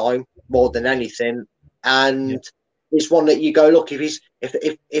game time more than anything. And it's one that you go, look,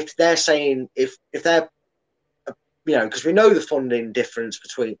 if they're saying if they're because we know the funding difference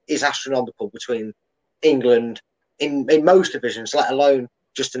is astronomical between England in most divisions, let alone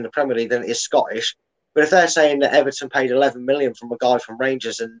just in the Premier League, than it is Scottish. But if they're saying that Everton paid 11 million from a guy from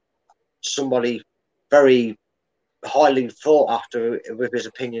Rangers and somebody very highly thought after with his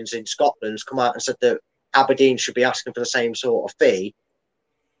opinions in Scotland's come out and said that Aberdeen should be asking for the same sort of fee,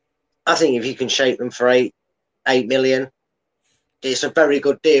 I think if you can shake them for 8 million, it's a very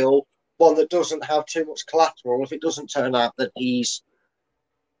good deal. One that doesn't have too much collateral if it doesn't turn out that he's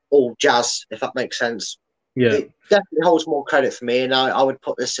all jazz, if that makes sense. Yeah, it definitely holds more credit for me, and I would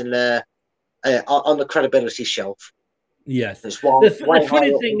put this in there on the credibility shelf. Yes. The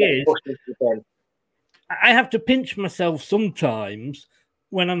funny thing is, I have to pinch myself sometimes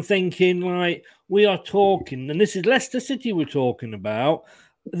when I'm thinking, like, we are talking, and this is Leicester City we're talking about,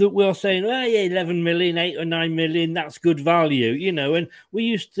 that we're saying, 11 million, 8 or 9 million, that's good value, and we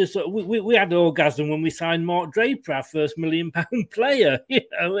used to we had orgasm when we signed Mark Draper, our first £1 million player.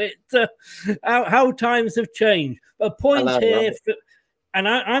 How times have changed. A point here, and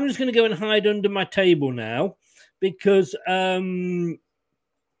I'm just going to go and hide under my table now because Andrew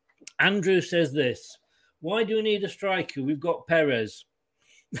says this: why do we need a striker? We've got Perez.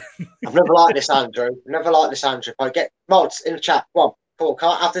 I've never liked this, Andrew. If I get mods in the chat, come on. Paul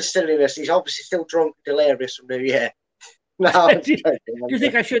can't have this silliness. He's obviously still drunk and delirious from New Year. No, do you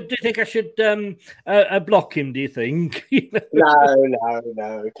think I should block him? Do you think?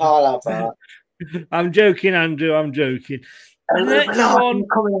 No. Can't have that. I'm joking, Andrew. I'm joking. The next one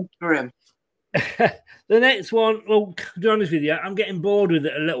coming for him. The next one. Well, to be honest with you, I'm getting bored with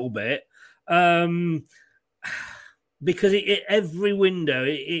it a little bit because every window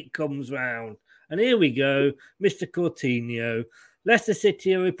it comes round, and here we go, Mr. Coutinho. Leicester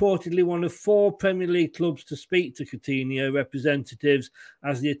City are reportedly one of 4 Premier League clubs to speak to Coutinho representatives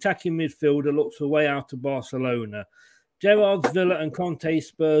as the attacking midfielder looks for a way out of Barcelona. Gerrard's Villa and Conte's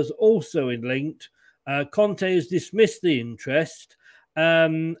Spurs also linked. Conte has dismissed the interest,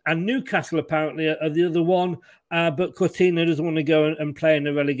 and Newcastle apparently are the other one, but Coutinho doesn't want to go and play in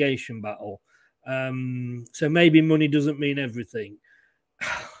a relegation battle. So maybe money doesn't mean everything.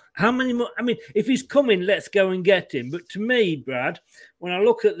 How many more? I mean, if he's coming, let's go and get him. But to me, Brad, when I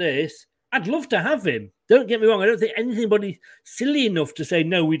look at this, I'd love to have him. Don't get me wrong. I don't think anybody's silly enough to say,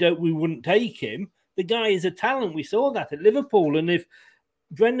 no, we wouldn't take him. The guy is a talent. We saw that at Liverpool. And if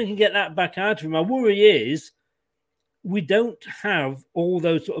Brendan can get that back out of him, my worry is we don't have all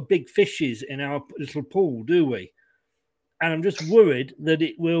those sort of big fishes in our little pool, do we? And I'm just worried that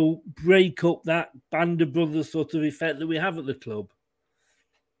it will break up that Band of Brothers sort of effect that we have at the club.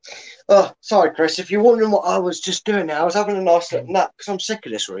 Oh, sorry, Chris. If you're wondering what I was just doing now, I was having a nice little nap because I'm sick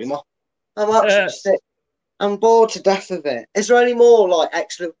of this rumour. I'm absolutely sick. I'm bored to death of it. Is there any more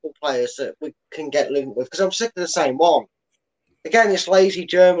ex-Liverpool players that we can get linked with? Because I'm sick of the same one. Again, it's lazy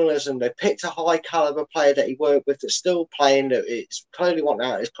journalism. They picked a high-caliber player that he worked with that's still playing, that is clearly wanting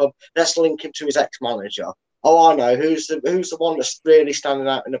out of his club. Let's link him to his ex-manager. Oh, I know. Who's the one that's really standing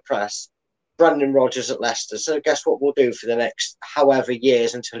out in the press? Brendan Rodgers at Leicester. So guess what we'll do for the next however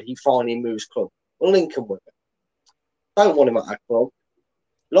years until he finally moves club? We'll link him with him. Don't want him at our club.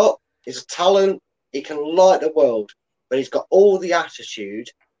 Look, he's a talent. He can light the world. But he's got all the attitude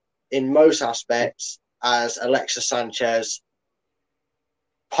in most aspects as Alexis Sanchez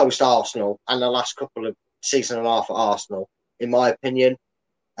post Arsenal and the last couple of season and a half at Arsenal, in my opinion.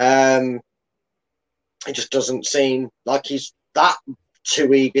 It just doesn't seem like he's that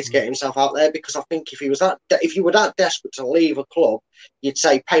too eager to get himself out there, because I think if you were that desperate to leave a club, you'd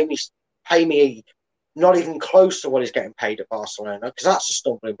say pay me not even close to what he's getting paid at Barcelona, because that's a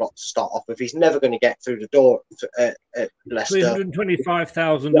stumbling block to start off with. He's never going to get through the door at Leicester.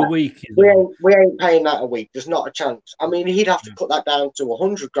 325,000 a week. We ain't paying that a week. There's not a chance. I mean, he'd have to put that down to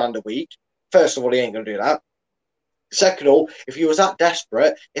 100 grand a week. First of all, he ain't going to do that. Second of all, if he was that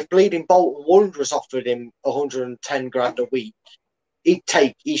desperate, if Bleeding Bolton Wanderers offered him 110 grand a week, he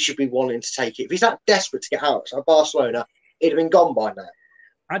should be wanting to take it. If he's that desperate to get out of Barcelona, he'd have been gone by now.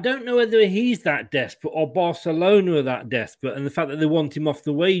 I don't know whether he's that desperate or Barcelona are that desperate, and the fact that they want him off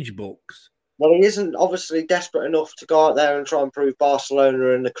the wage books. Well, he isn't obviously desperate enough to go out there and try and prove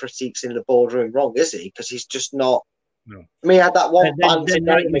Barcelona and the critiques in the boardroom wrong, is he? Because he's just not. No. I mean, he had that one. Then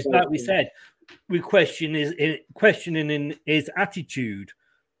like we said, we're questioning his attitude,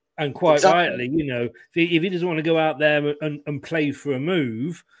 and quite rightly, you know, if he doesn't want to go out there and play for a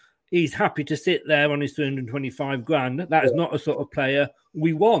move, he's happy to sit there on his 325 grand. That is not a sort of player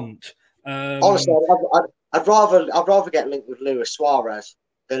we want. Honestly, I'd rather get linked with Luis Suarez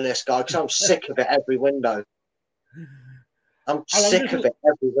than this guy, because I'm sick of it every window. I'm sick of it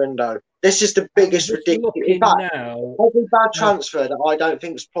every window. This is the biggest ridiculous. In fact, every bad transfer that I don't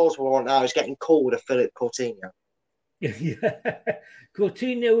think is plausible right now is getting called a Philip Coutinho. Yeah,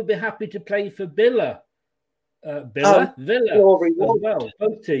 Coutinho would be happy to play for Villa. Villa as well,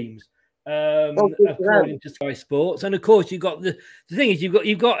 both teams. According to Sky Sports, and of course you've got the thing is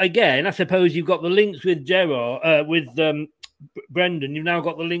you've got again. I suppose you've got the links with Gerrard, with Brendan. You've now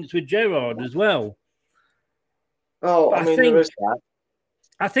got the links with Gerrard as well. Oh, I mean, there is that.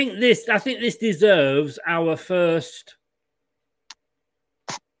 I think this deserves our first.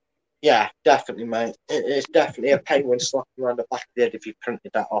 Yeah, definitely, mate. It's definitely a penguin slapping around the back of the head if you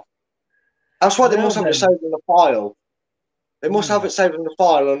printed that off. That's why they must have it saved in the file. They must have it saved in the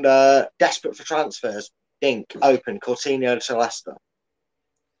file under desperate for transfers. Dink, open, Coutinho to Leicester.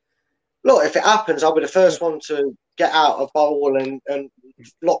 Look, if it happens, I'll be the first one to get out a bowl and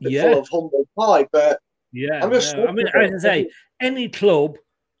lock it full of humble pie. But I mean, as I say, any club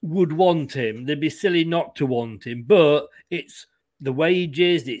would want him. They'd be silly not to want him. But it's the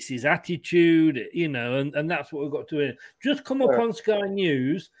wages, it's his attitude, you know, and that's what we've got to hear. Just come up on Sky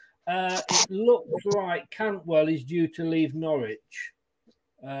News. It looks like Cantwell is due to leave Norwich.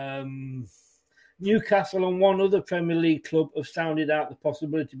 Newcastle and one other Premier League club have sounded out the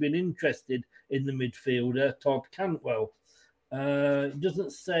possibility of being interested in the midfielder, Todd Cantwell. It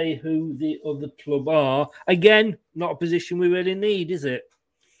doesn't say who the other club are. Again, not a position we really need, is it?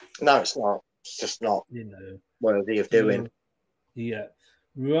 No, it's not. It's just not worthy of doing. Yeah.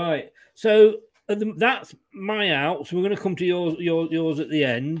 Right. So that's my out. So we're going to come to yours at the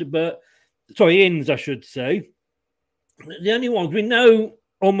end. But sorry, Ian's, I should say. The only ones we know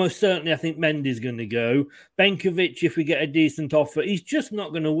almost certainly, I think Mendy's going to go. Benkovic, if we get a decent offer, he's just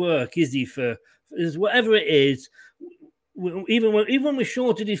not going to work, is he? For whatever it is, even when we're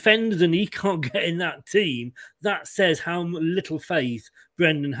short of defenders and he can't get in that team, that says how little faith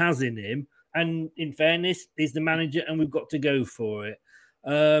Brendan has in him. And in fairness, he's the manager, and we've got to go for it.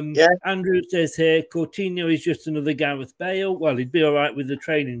 Andrew says here, Coutinho is just another Gareth Bale. Well, he'd be all right with the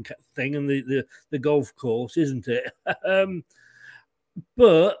training thing and the golf course, isn't it?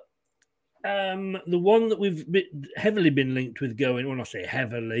 But the one that we've heavily been linked with going, when I say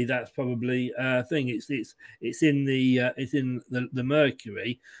heavily, that's probably a thing. It's in the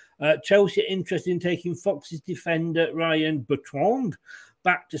Mercury. Chelsea are interested in taking Fox's defender Ryan Bertrand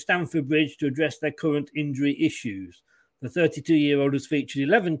back to Stamford Bridge to address their current injury issues. The 32-year-old has featured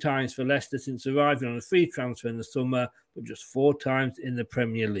 11 times for Leicester since arriving on a free transfer in the summer, but just 4 times in the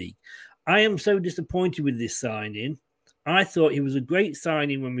Premier League. I am so disappointed with this signing. I thought he was a great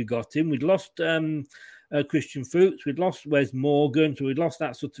signing when we got him. We'd lost Christian Fuchs. We'd lost Wes Morgan, so we'd lost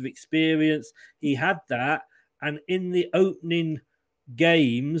that sort of experience. He had that. And in the opening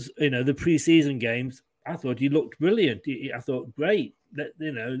games, the pre-season games, I thought he looked brilliant. I thought, great.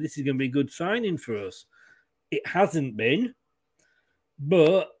 This is going to be a good signing for us. It hasn't been,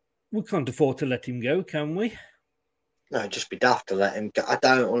 but we can't afford to let him go, can we? No, just be daft to let him go. I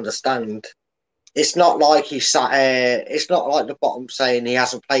don't understand. It's not like he sat. It's not like the bottom saying he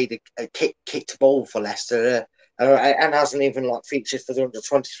hasn't played a kicked ball for Leicester and hasn't even featured for the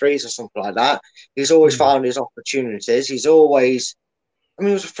under-23s or something like that. He's always found his opportunities. He's always. I mean,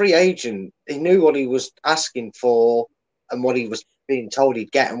 he was a free agent. He knew what he was asking for and what he was being told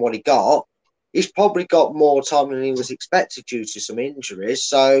he'd get and what he got. he's probably got more time than he was expected due to some injuries.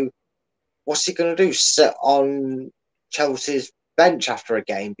 So what's he going to do? Sit on Chelsea's bench after a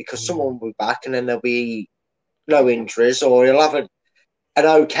game because someone will be back and then there'll be no injuries, or he'll have an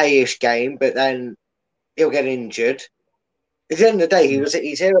okay-ish game, but then he'll get injured. At the end of the day,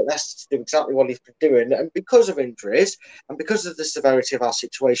 he's here at Leicester to do exactly what he's been doing, and because of injuries and because of the severity of our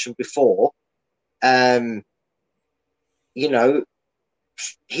situation before,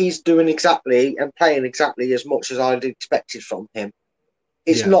 he's doing exactly and playing exactly as much as I'd expected from him.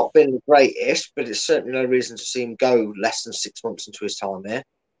 It's not been the greatest, but it's certainly no reason to see him go less than 6 months into his time here.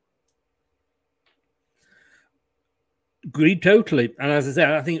 Agreed totally. And as I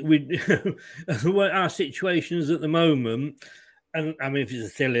said, I think our situations at the moment, and I mean, if it's a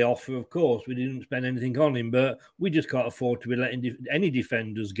silly offer, of course, we didn't spend anything on him, but we just can't afford to be letting any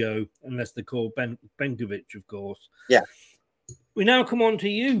defenders go unless they're called Benkovic, of course. Yeah. We now come on to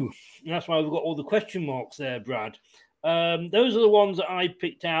you. And that's why we've got all the question marks there, Brad. Those are the ones that I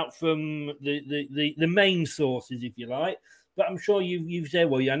picked out from the main sources, if you like. But I'm sure you've said,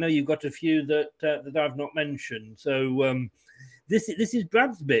 well, I know you've got a few that I've not mentioned. So this is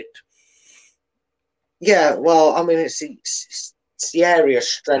Brad's bit. Yeah, well, I mean, it's the area of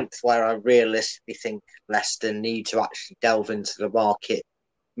strength where I realistically think Leicester need to actually delve into the market,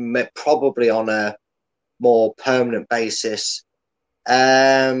 probably on a more permanent basis.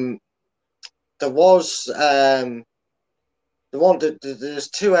 There's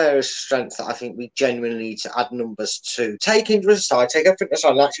two areas of strength that I think we genuinely need to add numbers to. Take injuries aside, take everything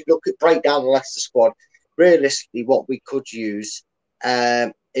aside, and actually break down the Leicester squad. Realistically, what we could use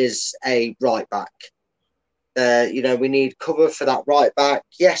is a right back. We need cover for that right back.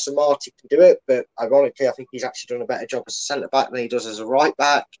 Yes, Amati can do it, but ironically, I think he's actually done a better job as a centre back than he does as a right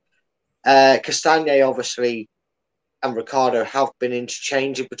back. Castagne, obviously, and Ricardo have been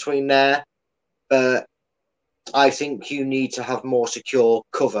interchanging between there, but I think you need to have more secure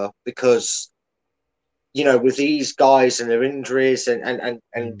cover because, with these guys and their injuries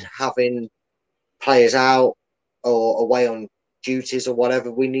and having players out or away on duties or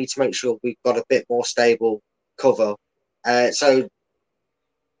whatever, we need to make sure we've got a bit more stable cover. So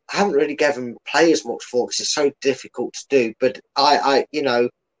I haven't really given players much thought because it's so difficult to do. But I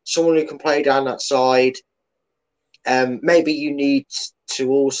someone who can play down that side. Maybe you need to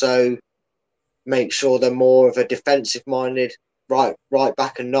also make sure they're more of a defensive-minded right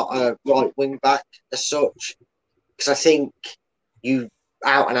back and not a right wing back as such. Because I think you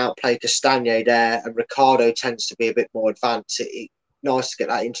out and out play Castagne there, and Ricardo tends to be a bit more advanced. It's nice to get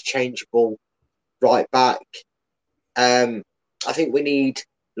that interchangeable right back. I think we need.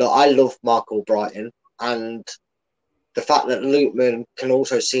 Look, I love Mark Albrighton, and the fact that Lootman can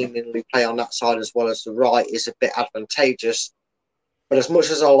also seemingly play on that side as well as the right is a bit advantageous. But as much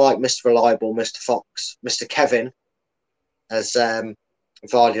as I like Mr. Reliable, Mr. Fox, Mr. Kevin, as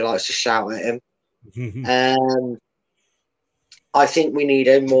Vardy likes to shout at him, I think we need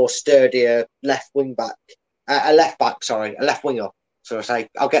a more sturdier left winger. So I say,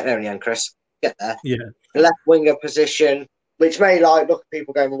 I'll get there in the end, Chris. Get there. Yeah. The left winger position, which may look at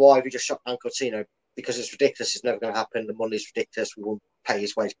people going, well, why have you just shot down Coutinho? Because it's ridiculous. It's never going to happen. The money's ridiculous. We won't pay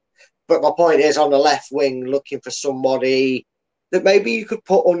his wage. But my point is, on the left wing, looking for somebody that maybe you could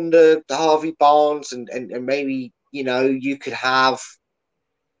put under the Harvey Barnes and maybe, you could have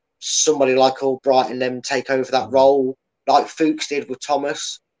somebody like Albrighton them take over that role like Fuchs did with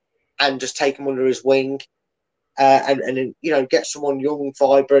Thomas and just take him under his wing and get someone young,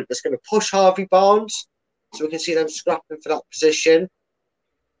 vibrant that's going to push Harvey Barnes so we can see them scrapping for that position.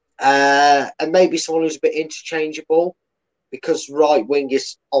 And maybe someone who's a bit interchangeable because right wing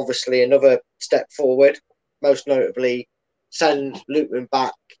is obviously another step forward, most notably send Lootman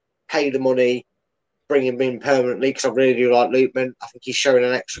back, pay the money, bring him in permanently because I really do like Lootman. I think he's showing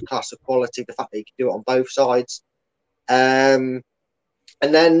an extra class of quality, the fact that he can do it on both sides. And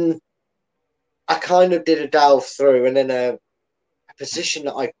then I kind of did a delve through and then a position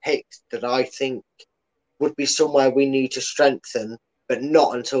that I picked that I think would be somewhere we need to strengthen but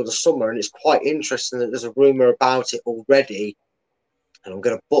not until the summer. And it's quite interesting that there's a rumour about it already. And I'm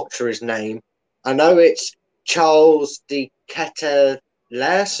going to butcher his name. I know it's Charles de Ketelaere.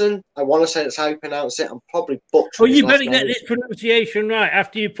 I want to say that's how you pronounce it. I'm probably butchering Well, you better get this pronunciation right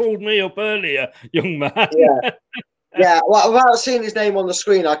after you pulled me up earlier, young man. Yeah. Yeah, well, without seeing his name on the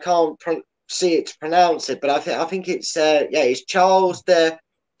screen, I can't see it to pronounce it. But I think it's, it's Charles de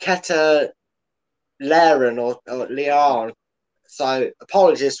Ketelaere or Leon. So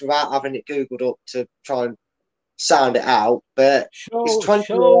apologies without having it Googled up to try and sound it out. But it's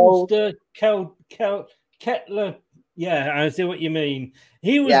 20-year-old. Kettler, Yeah, I see what you mean.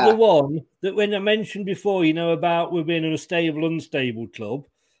 He was the one that when I mentioned before, about we're being in a stable, unstable club.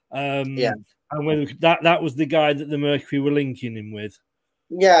 And when that was the guy that the Mercury were linking him with.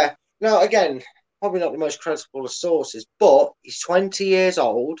 Yeah. No, again, probably not the most credible of sources, but he's 20 years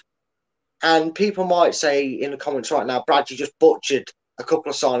old. And people might say in the comments right now, Brad, you just butchered a couple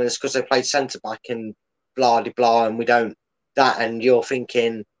of signings because they played centre-back and blah, blah, blah, and we don't that. And you're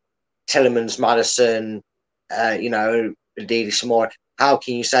thinking Tielemans, Maddison, Ndidi Samora. How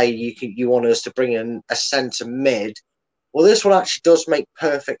can you say you want us to bring in a centre mid? Well, this one actually does make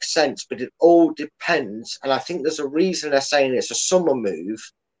perfect sense, but it all depends. And I think there's a reason they're saying it's a summer move.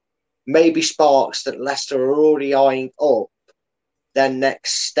 Maybe sparks that Leicester are already eyeing up their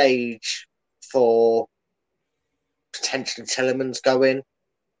next stage for potentially Tielemans going.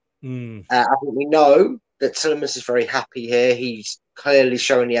 I think we know that Tielemans is very happy here. He's clearly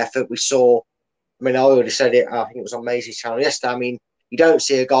showing the effort. We saw, I already said it, I think it was on Maisie's channel yesterday. You don't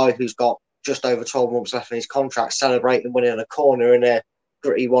see a guy who's got just over 12 months left in his contract celebrating winning a corner in a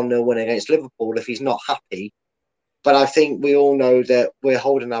gritty 1-0 win against Liverpool if he's not happy. But I think we all know that we're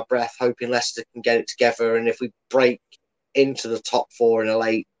holding our breath, hoping Leicester can get it together. And if we break into the top 4 in a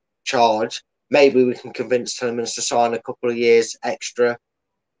late charge, maybe we can convince Tielemans to sign a couple of years extra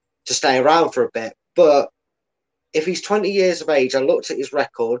to stay around for a bit. But if he's 20 years of age, I looked at his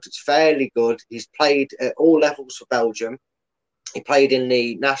record, it's fairly good. He's played at all levels for Belgium. He played in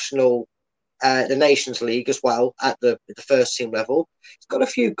the the Nations League as well at the first team level. He's got a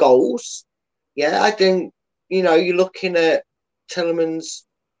few goals. Yeah, I think, you're looking at Tielemans,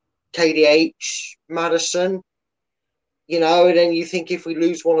 KDH, Maddison, and then you think if we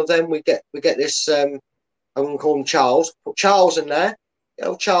lose one of them, we get this, I'm going to call him Charles. Put Charles in there.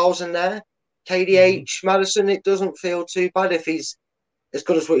 Charles in there. KDH, Maddison, it doesn't feel too bad if he's as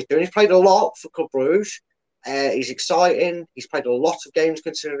good as what he's doing. He's played a lot for Club Brugge. He's exciting. He's played a lot of games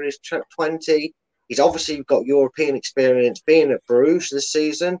considering he's 20. He's obviously got European experience being at Bruges this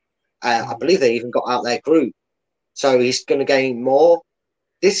season. I believe they even got out their group. So he's going to gain more.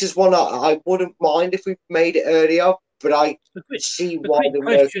 This is one I wouldn't mind if we made it earlier, but I see why the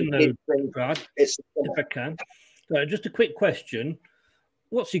question, though, Brad, if I can. So just a quick question.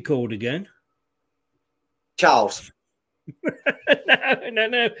 What's he called again? Charles.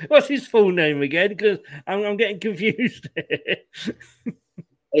 No. What's his full name again? Because I'm getting confused.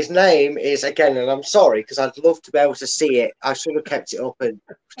 His name is, again, and I'm sorry because I'd love to be able to see it. I should have kept it up and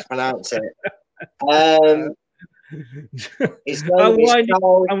pronounce it. His name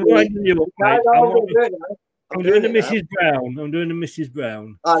I'm winding you up, mate. I'm doing the Mrs. Brown. I'm doing the Mrs.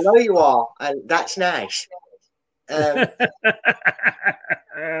 Brown. I know you are, and that's nice.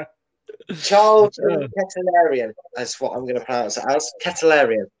 Charles Ketelarian. That's what I'm going to pronounce it as.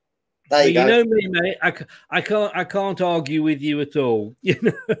 Ketelarian. There you go. You know me, mate. I can't argue with you at all.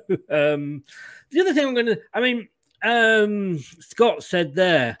 The other thing I'm going to, Scott said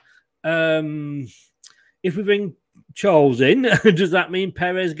there, if we bring Charles in, does that mean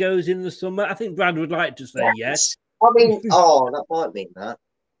Perez goes in the summer? I think Brad would like to say yes. That might mean that.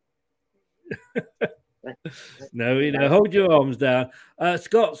 No, hold your arms down.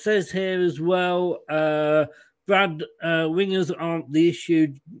 Scott says here as well, Brad, wingers aren't the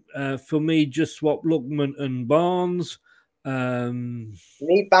issue for me, just swap Lookman and Barnes. You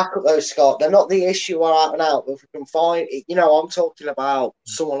need backup though, Scott. They're not the issue out and out, but if we can find, I'm talking about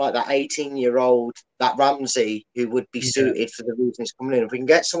someone like that 18-year-old, that Ramsey, who would be suited for the reason he's coming in. If we can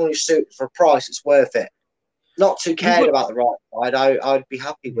get someone who's suited for a price, it's worth it. Not too cared about the right side. I'd be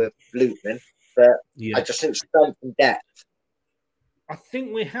happy with Luton, but I just think strength and depth. I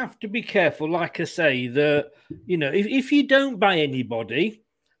think we have to be careful, like I say, that, if you don't buy anybody,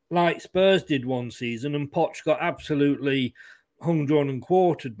 like Spurs did one season, and Poch got absolutely hung, drawn and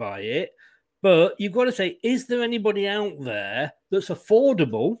quartered by it, but you've got to say, is there anybody out there that's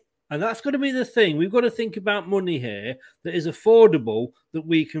affordable? And that's got to be the thing. We've got to think about money here that is affordable that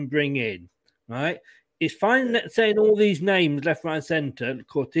we can bring in, right? It's fine saying all these names left, right, centre,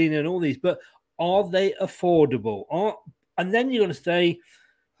 Coutinho and all these, but are they affordable? And then you're going to say,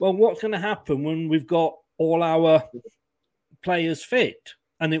 well, what's going to happen when we've got all our players fit?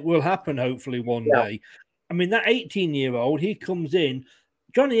 And it will happen, hopefully, one day. I mean, that 18-year-old, he comes in.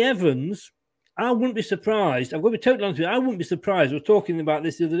 Johnny Evans, I wouldn't be surprised. I'm going to be totally honest with you. I wouldn't be surprised. We were talking about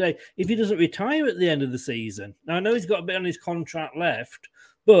this the other day. If he doesn't retire at the end of the season. Now, I know he's got a bit on his contract left,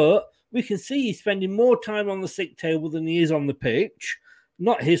 but we can see he's spending more time on the sick table than he is on the pitch.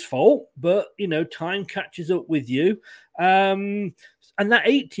 Not his fault, but, time catches up with you. And that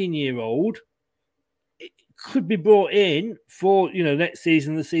 18-year-old could be brought in for, next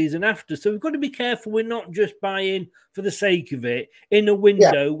season, the season after. So we've got to be careful. We're not just buying for the sake of it in a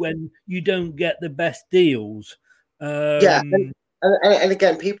window when you don't get the best deals. And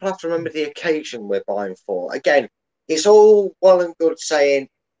again, people have to remember the occasion we're buying for. Again, it's all well and good saying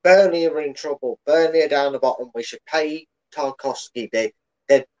Burnley are in trouble. Burnley are down the bottom. We should pay Tarkowski. They're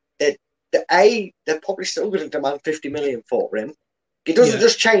probably still going to demand 50 million for him. It doesn't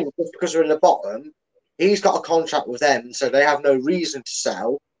just change just because we're in the bottom. He's got a contract with them, so they have no reason to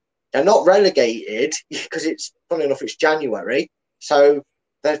sell. They're not relegated because funny enough, it's January. So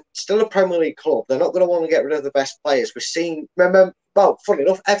they're still a Premier League club. They're not going to want to get rid of the best players. Funny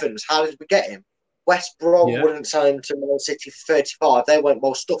enough, Evans, how did we get him? West Brom wouldn't sell him to Man City for 35. They went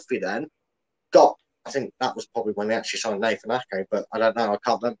more stuffy then. I think that was probably when they actually signed Nathan Ake, but I don't know. I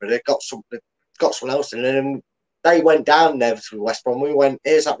can't remember. They got someone else in, and they went down there to West Brom. We went,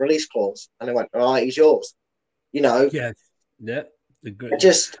 here's that release clause, and they went, all right, he's yours. Yeah.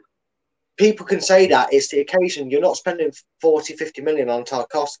 Just people can say that it's the occasion. You're not spending 40, 50 million on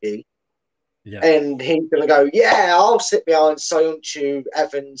Tarkowski, and he's going to go, I'll sit behind Soyuncu,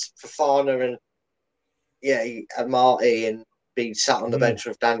 Evans, Fofana, and Marty, and be sat on the bench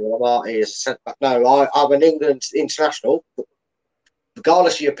with Daniel Marty as a centre-back. No, I'm an England international.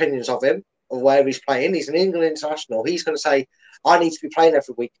 Regardless of your opinions of him or where he's playing, he's an England international. He's going to say, I need to be playing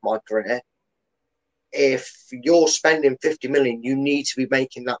every week in my career. If you're spending 50 million, you need to be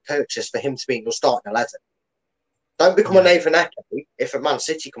making that purchase for him to be in your starting 11. Don't become a Nathan Ake if a Man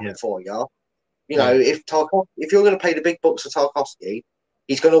City coming for you. If you're going to pay the big bucks for Tarkowski,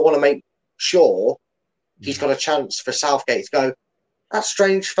 he's going to want to make sure he's got a chance for Southgate to go, that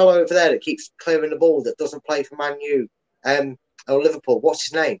strange fellow over there that keeps clearing the ball that doesn't play for Man U or Liverpool. What's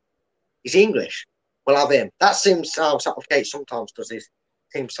his name? He's English. We'll have him. That seems how Southgate sometimes does his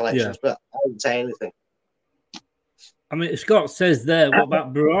team selections, but I wouldn't say anything. I mean, Scott says there, what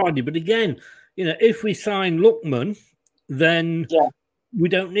about Berardi? But again, if we sign Lookman, then we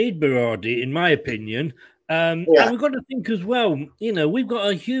don't need Berardi, in my opinion. And we've got to think as well, we've got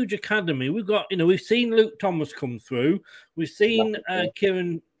a huge academy. We've got, we've seen Luke Thomas come through. We've seen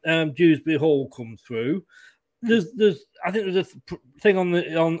Kieran Dewsbury Hall come through. I think there's a thing on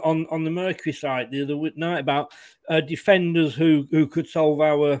the Mercury site the other night about defenders who could solve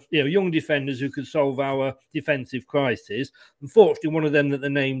our, young defenders who could solve our defensive crisis. Unfortunately, one of them that they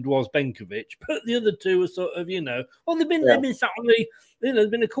named was Benkovic, but the other two are sort of, they've been sat on the, there's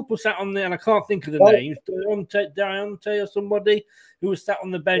been a couple sat on there, and I can't think of the names. Deontay or somebody who was sat on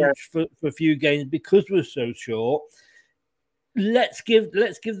the bench for a few games because we're so short. Let's give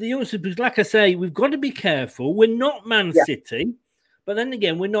the youngsters, because like I say, we've got to be careful. We're not Man City, but then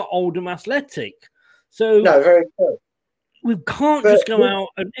again, we're not Oldham Athletic. So very true. We can't just go out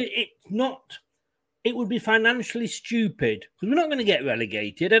and it would be financially stupid because we're not going to get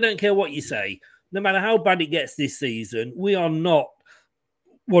relegated. I don't care what you say. No matter how bad it gets this season, we are not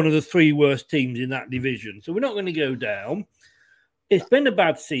one of the three worst teams in that division. So we're not going to go down. It's been a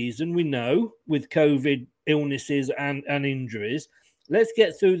bad season, we know, with COVID illnesses and injuries. Let's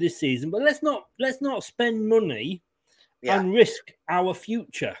get through this season, but let's not spend money and risk our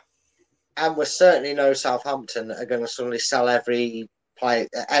future. And we certainly know Southampton are going to suddenly sell every player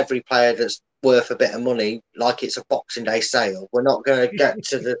that's worth a bit of money like it's a Boxing Day sale. We're not going to get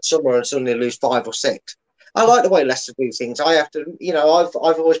to the summer and suddenly lose 5 or 6. I like the way Leicester do things. I have to,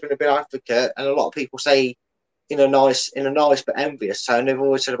 I've always been a bit advocate, and a lot of people say in a nice but envious tone, they've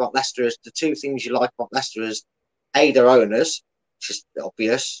always said about Leicester is the two things you like about Leicester is A, their owners, which is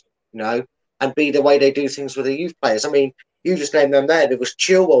obvious, and B, the way they do things with the youth players. I mean, you just named them there. There was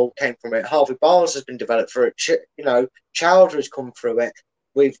Chilwell came from it. Harvey Barnes has been developed for it. Chowdhury's come through it.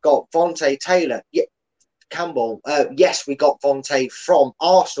 We've got Vontae Taylor. Campbell. Yes, we got Vontae from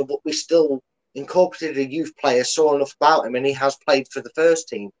Arsenal, but we still incorporated a youth player, saw enough about him, and he has played for the first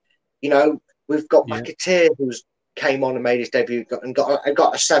team. We've got McAteer, who's came on and made his debut and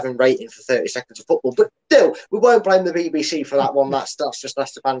got a 7 rating for 30 seconds of football. But still, we won't blame the BBC for that one. That's just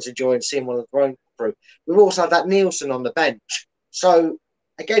Leicester fans enjoying seeing one of their own through. We've also had that Nielsen on the bench. So,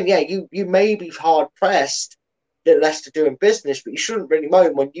 again, you may be hard-pressed that Leicester doing business, but you shouldn't really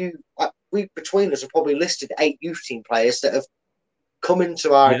moan when we between us have probably listed 8 youth team players that have come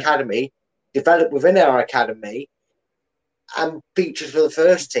into our academy, developed within our academy, and featured for the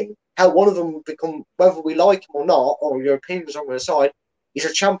first team. How one of them become, whether we like him or not, or your opinions on the side, he's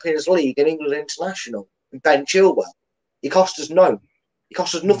a Champions League and England international. And Ben Chilwell, he cost us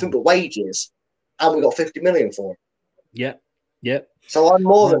nothing but wages, and we got 50 million for him. Yeah. So I'm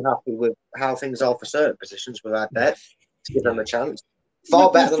more than happy with how things are for certain positions with our depth to give them a chance. Far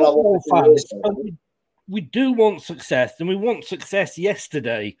better than I wanted to do. we do want success, and we want success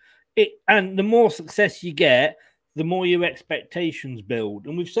yesterday. And the more success you get, the more your expectations build.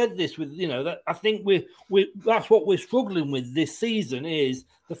 And we've said this with, that I think that's what we're struggling with this season, is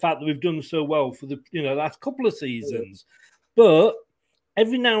the fact that we've done so well for the last couple of seasons. But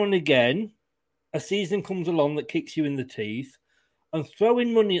every now and again, a season comes along that kicks you in the teeth, and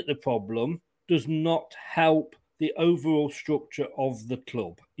throwing money at the problem does not help the overall structure of the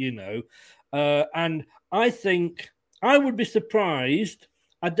club, And I think I would be surprised.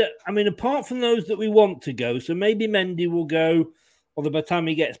 Apart from those that we want to go, so maybe Mendy will go, or by the time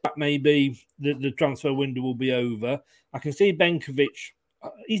he gets back, maybe the transfer window will be over. I can see Benkovic.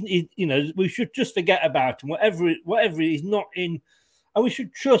 We should just forget about him. Whatever he's not in, and we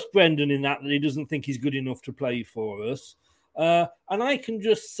should trust Brendan in that he doesn't think he's good enough to play for us. And I can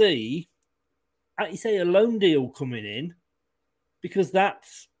just see, like you say, a loan deal coming in, because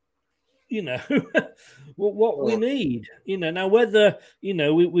that's, what we need. Now whether,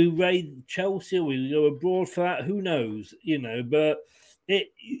 we raid Chelsea or we go abroad for that, who knows, but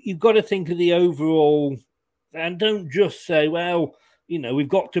you've got to think of the overall, and don't just say, well, we've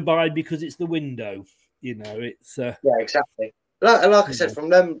got to buy because it's the window. It's... Yeah, exactly. Like I said, from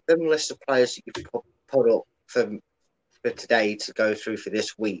them list of players that you've put up for today to go through for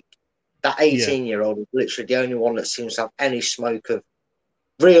this week, that 18-year-old is literally the only one that seems to have any smoke of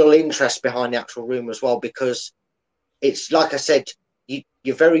real interest behind the actual rumour as well, because it's like I said,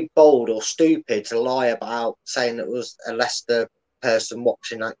 you're very bold or stupid to lie about saying it was a Leicester person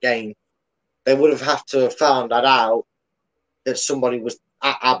watching that game. They would have to have found that out, that somebody was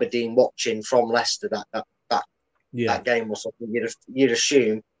at Aberdeen watching from Leicester that game or something. You'd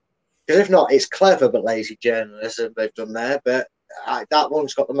assume, because if not, it's clever but lazy journalism they've done there. But that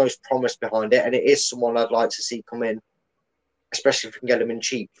one's got the most promise behind it, and it is someone I'd like to see come in, especially if we can get them in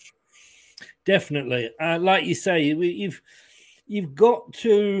cheap. Definitely. Like you say, you've got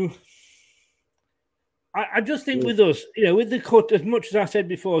to... I just think with us, with the cut, as much as I said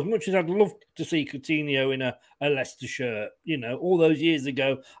before, as much as I'd love to see Coutinho in a Leicester shirt, all those years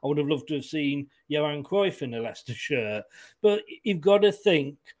ago, I would have loved to have seen Johan Cruyff in a Leicester shirt. But you've got to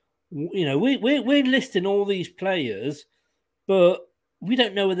think, we're listing all these players, but we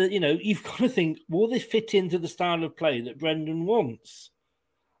don't know whether, you've got to think, will they fit into the style of play that Brendan wants?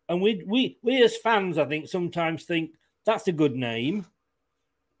 And we as fans, I think, sometimes think that's a good name,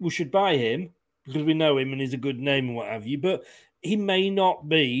 we should buy him because we know him and he's a good name and what have you, but he may not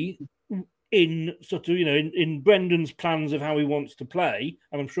be in sort of, in Brendan's plans of how he wants to play,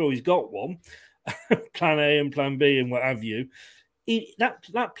 and I'm sure he's got one, plan A and plan B and what have you.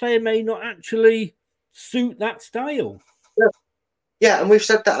 That player may not actually suit that style. Yeah, and we've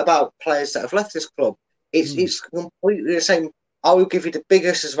said that about players that have left this club. It's completely the same. I will give you the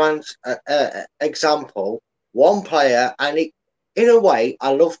biggest example. One player, and in a way, I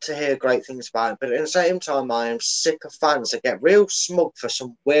love to hear great things about him, but at the same time, I am sick of fans that get real smug for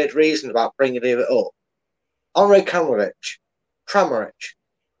some weird reason about bringing it up. Andre Kramaric.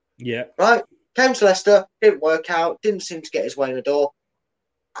 Yeah. Right? Came to Leicester, didn't work out, didn't seem to get his way in the door.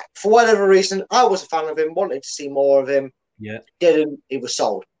 For whatever reason, I was a fan of him, wanted to see more of him. Yeah. Didn't. He was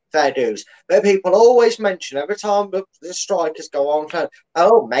sold. Fair dues. But people always mention every time the strikers go on,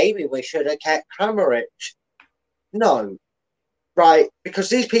 oh, maybe we should have kept Kramaric. No. Right? Because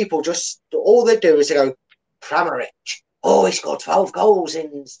these people all they do is they go, Kramaric. Oh, he scored 12 goals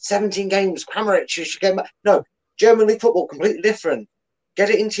in 17 games. Kramaric, you should get back. No. German league football, completely different. Get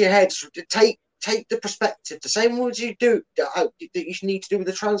it into your head. Take the perspective. The same words you do that you need to do with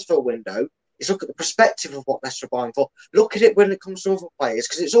the transfer window is look at the perspective of what Leicester are buying for. Look at it when it comes to other players,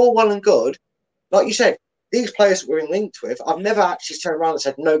 because it's all well and good. Like you said, these players that we're linked with, I've never actually turned around and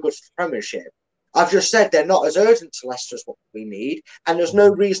said no good for the Premiership. I've just said they're not as urgent to Leicester as what we need, and there's no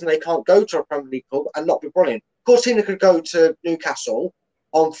reason they can't go to a Premier League club and not be brilliant. Of course, Tina could go to Newcastle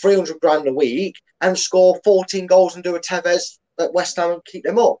on 300 grand a week and score 14 goals and do a Tevez at West Ham and keep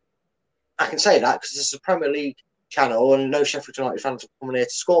them up. I can say that because this is a Premier League channel and no Sheffield United fans are coming here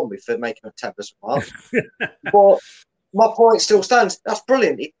to scorn me for making a Tevez remark. But my point still stands. That's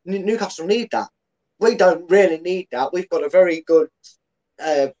brilliant. Newcastle need that. We don't really need that. We've got a very good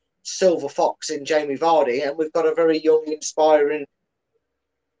silver fox in Jamie Vardy, and we've got a very young, inspiring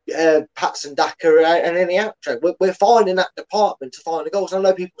Patson Daka and Iniacho. We're fine in that department to find the goals. I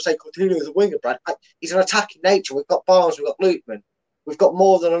know people say Coutinho is a winger, Brad. He's an attacking nature. We've got Barnes, we've got Lootman. We've got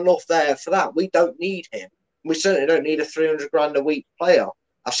more than enough there for that. We don't need him. We certainly don't need a 300 grand a week player.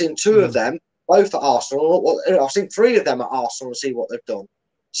 I've seen two of them, both at Arsenal. I've seen three of them at Arsenal and see what they've done.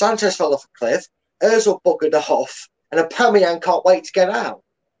 Sanchez fell off a cliff. Ozil buggered off, and Aubameyang can't wait to get out.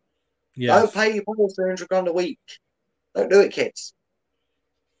 Yes. Don't pay your players £300 a week. Don't do it, kids.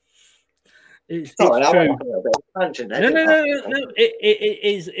 It's Sorry, true. I went on a little bit of a tangent there, No.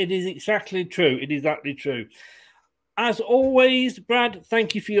 It is exactly true. It is exactly true. As always, Brad,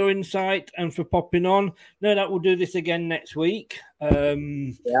 thank you for your insight and for popping on. No doubt we'll do this again next week.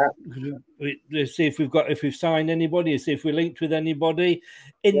 Let's see if we've signed anybody, see if we're linked with anybody.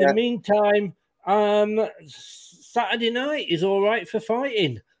 In the meantime, Saturday night is all right for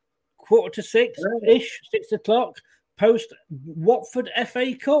fighting. 5:45-ish, 6 o'clock, post Watford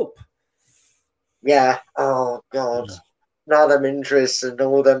FA Cup. Yeah. Oh, God. Now them injuries and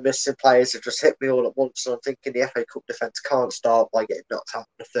all them missing players have just hit me all at once. And I'm thinking the FA Cup defence can't start by getting knocked out in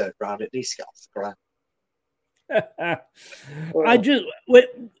the third round. It needs to get off the ground.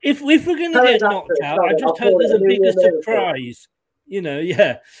 If we're going to get knocked out, I just hope there's a bigger surprise. But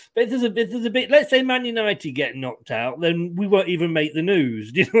if there's a bit, let's say Man United get knocked out, then we won't even make the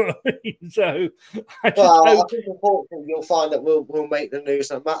news. Do you know what I mean? So, I think unfortunately you'll find that we'll make the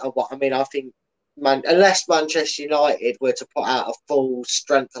news no matter what. I mean, I think unless Manchester United were to put out a full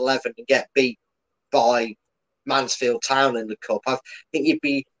strength 11 and get beat by Mansfield Town in the cup, I think you'd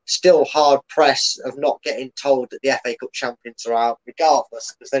be still hard pressed of not getting told that the FA Cup champions are out,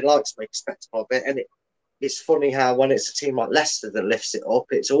 regardless, because they like to make a spectacle of it. And it's funny how when it's a team like Leicester that lifts it up,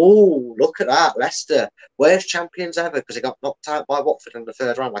 it's look at that, Leicester, worst champions ever, because they got knocked out by Watford in the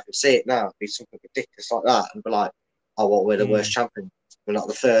third round. I can see it now. It'd be something ridiculous like that, and be like, oh, well, we're the worst champions. We're not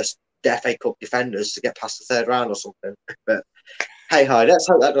the first FA Cup defenders to get past the third round or something. But hey ho, let's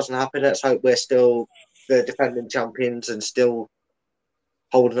hope that doesn't happen. Let's hope we're still the defending champions and still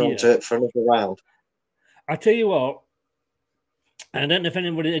holding on to it for another round. I tell you what, I don't know if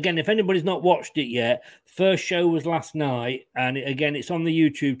anybody's not watched it yet, first show was last night, and it's on the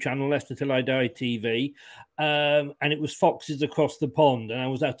YouTube channel, Leicester Till I Die TV, and it was Foxes Across the Pond, and I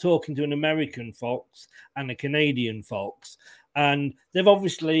was talking to an American Fox and a Canadian Fox, and they've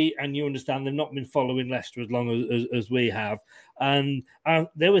obviously, and you understand, they've not been following Leicester as long as we have. And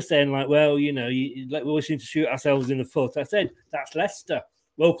they were saying, like, well, we always seem to shoot ourselves in the foot. I said, that's Leicester.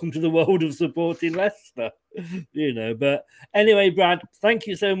 Welcome to the world of supporting Leicester. But anyway, Brad, thank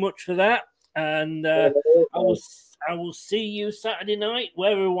you so much for that. And I will see you Saturday night.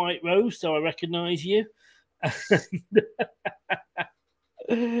 Wear a white rose so I recognise you. And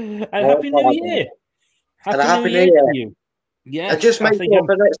Happy New Year. Happy New Year to you. Yeah, and just make sure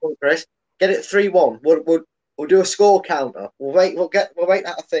for the next one, Chris, get it 3-1. We'll do a score counter. We'll make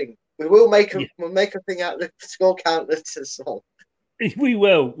that a thing. We'll make a thing out of the score counter as well. We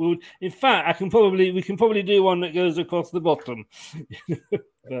will. In fact, we can probably do one that goes across the bottom.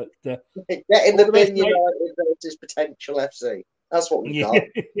 But get in the bin, United versus potential FC. That's what we got.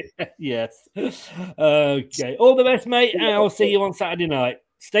 Yes. Okay. All the best, mate. And I'll see you on Saturday night.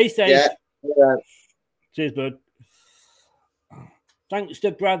 Stay safe. Yeah. Cheers, bud. Thanks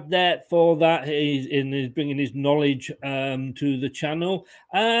to Brad there for that. He's bringing his knowledge to the channel.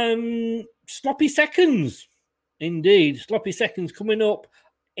 Sloppy seconds. Indeed. Sloppy seconds coming up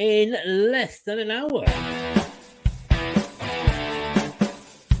in less than an hour.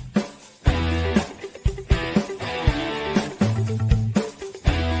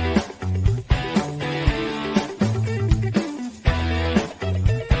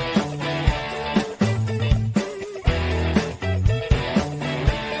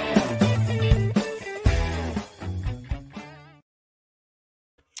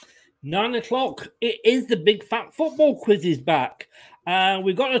 9 o'clock. It is the Big Fat Football Quiz back.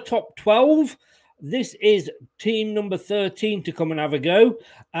 We've got a top 12. This is team number 13 to come and have a go.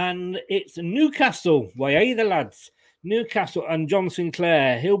 And it's Newcastle. Why are you the lads? Newcastle and John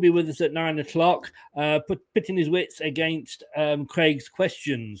Sinclair. He'll be with us at 9 o'clock, pitting his wits against Craig's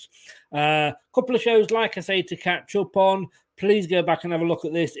questions. Couple of shows, like I say, to catch up on. Please go back and have a look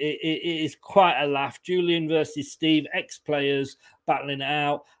at this. It is quite a laugh. Julian versus Steve, ex-players battling it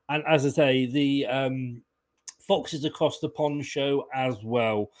out. And as I say, the Foxes Across the Pond show as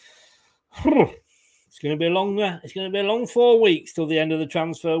well. It's going to be a long 4 weeks till the end of the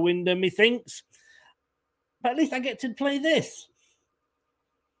transfer window, methinks. But at least I get to play this.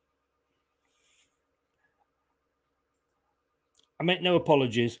 I make no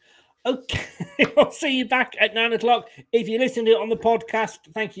apologies. Okay, I'll see you back at 9 o'clock. If you listen to it on the podcast,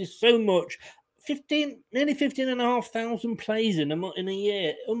 thank you so much. Nearly 15,500 plays in a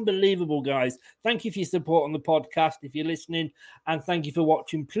year. Unbelievable, guys. Thank you for your support on the podcast if you're listening, and thank you for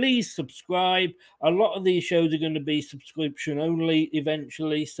watching. Please subscribe. A lot of these shows are going to be subscription only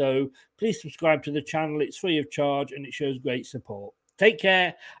eventually, so please subscribe to the channel. It's free of charge, and it shows great support. Take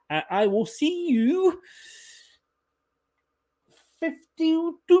care. I will see you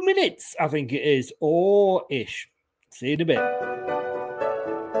 52 minutes, I think it is, or ish. See you in a bit.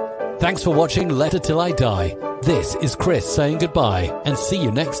 Thanks for watching Letter Till I Die. This is Chris saying goodbye and see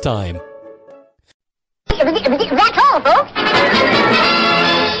you next time. That's all, folks.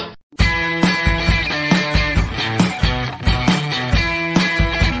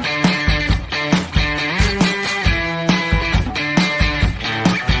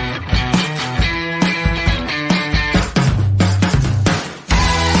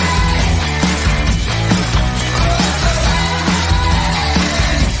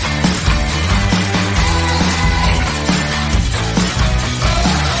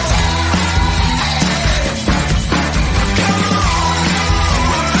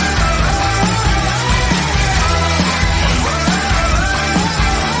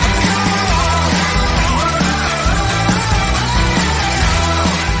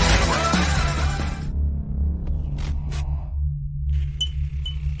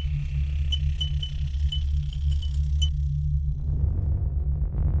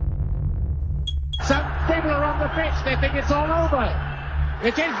 Some people are on the pitch, they think it's all over.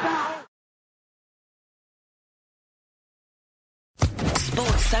 It is now.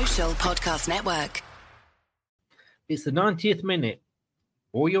 Sports Social Podcast Network. It's the 90th minute.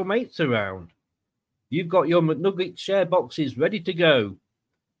 All your mates around. You've got your McNugget share boxes ready to go.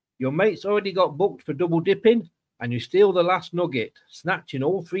 Your mates already got booked for double dipping, and you steal the last nugget, snatching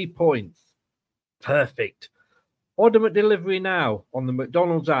all 3 points. Perfect. Order McDelivery now on the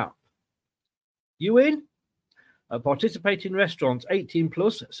McDonald's app. You in? At participating restaurants, 18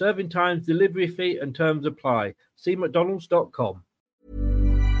 plus, serving times, delivery fee and terms apply. See mcdonalds.com.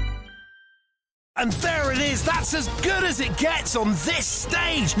 And there it is, that's as good as it gets on this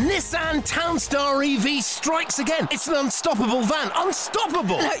stage. Nissan Townstar EV strikes again. It's an unstoppable van,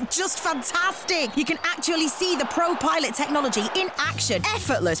 unstoppable. Just fantastic. You can actually see the ProPilot technology in action.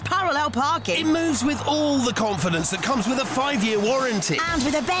 Effortless parallel parking. It moves with all the confidence that comes with a 5-year warranty. And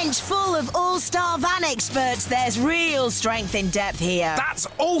with a bench full of all-star van experts, there's real strength in depth here. That's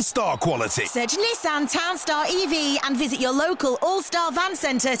all-star quality. Search Nissan Townstar EV and visit your local all-star van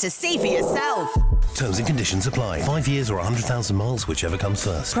centre to see for yourself. Terms and conditions apply. 5 years or 100,000 miles, whichever comes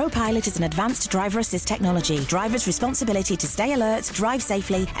first. ProPilot is an advanced driver assist technology. Driver's responsibility to stay alert, drive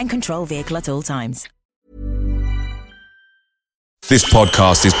safely, and control vehicle at all times. This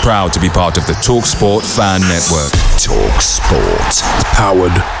podcast is proud to be part of the TalkSport Fan Network. TalkSport.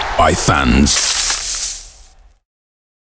 Powered by fans.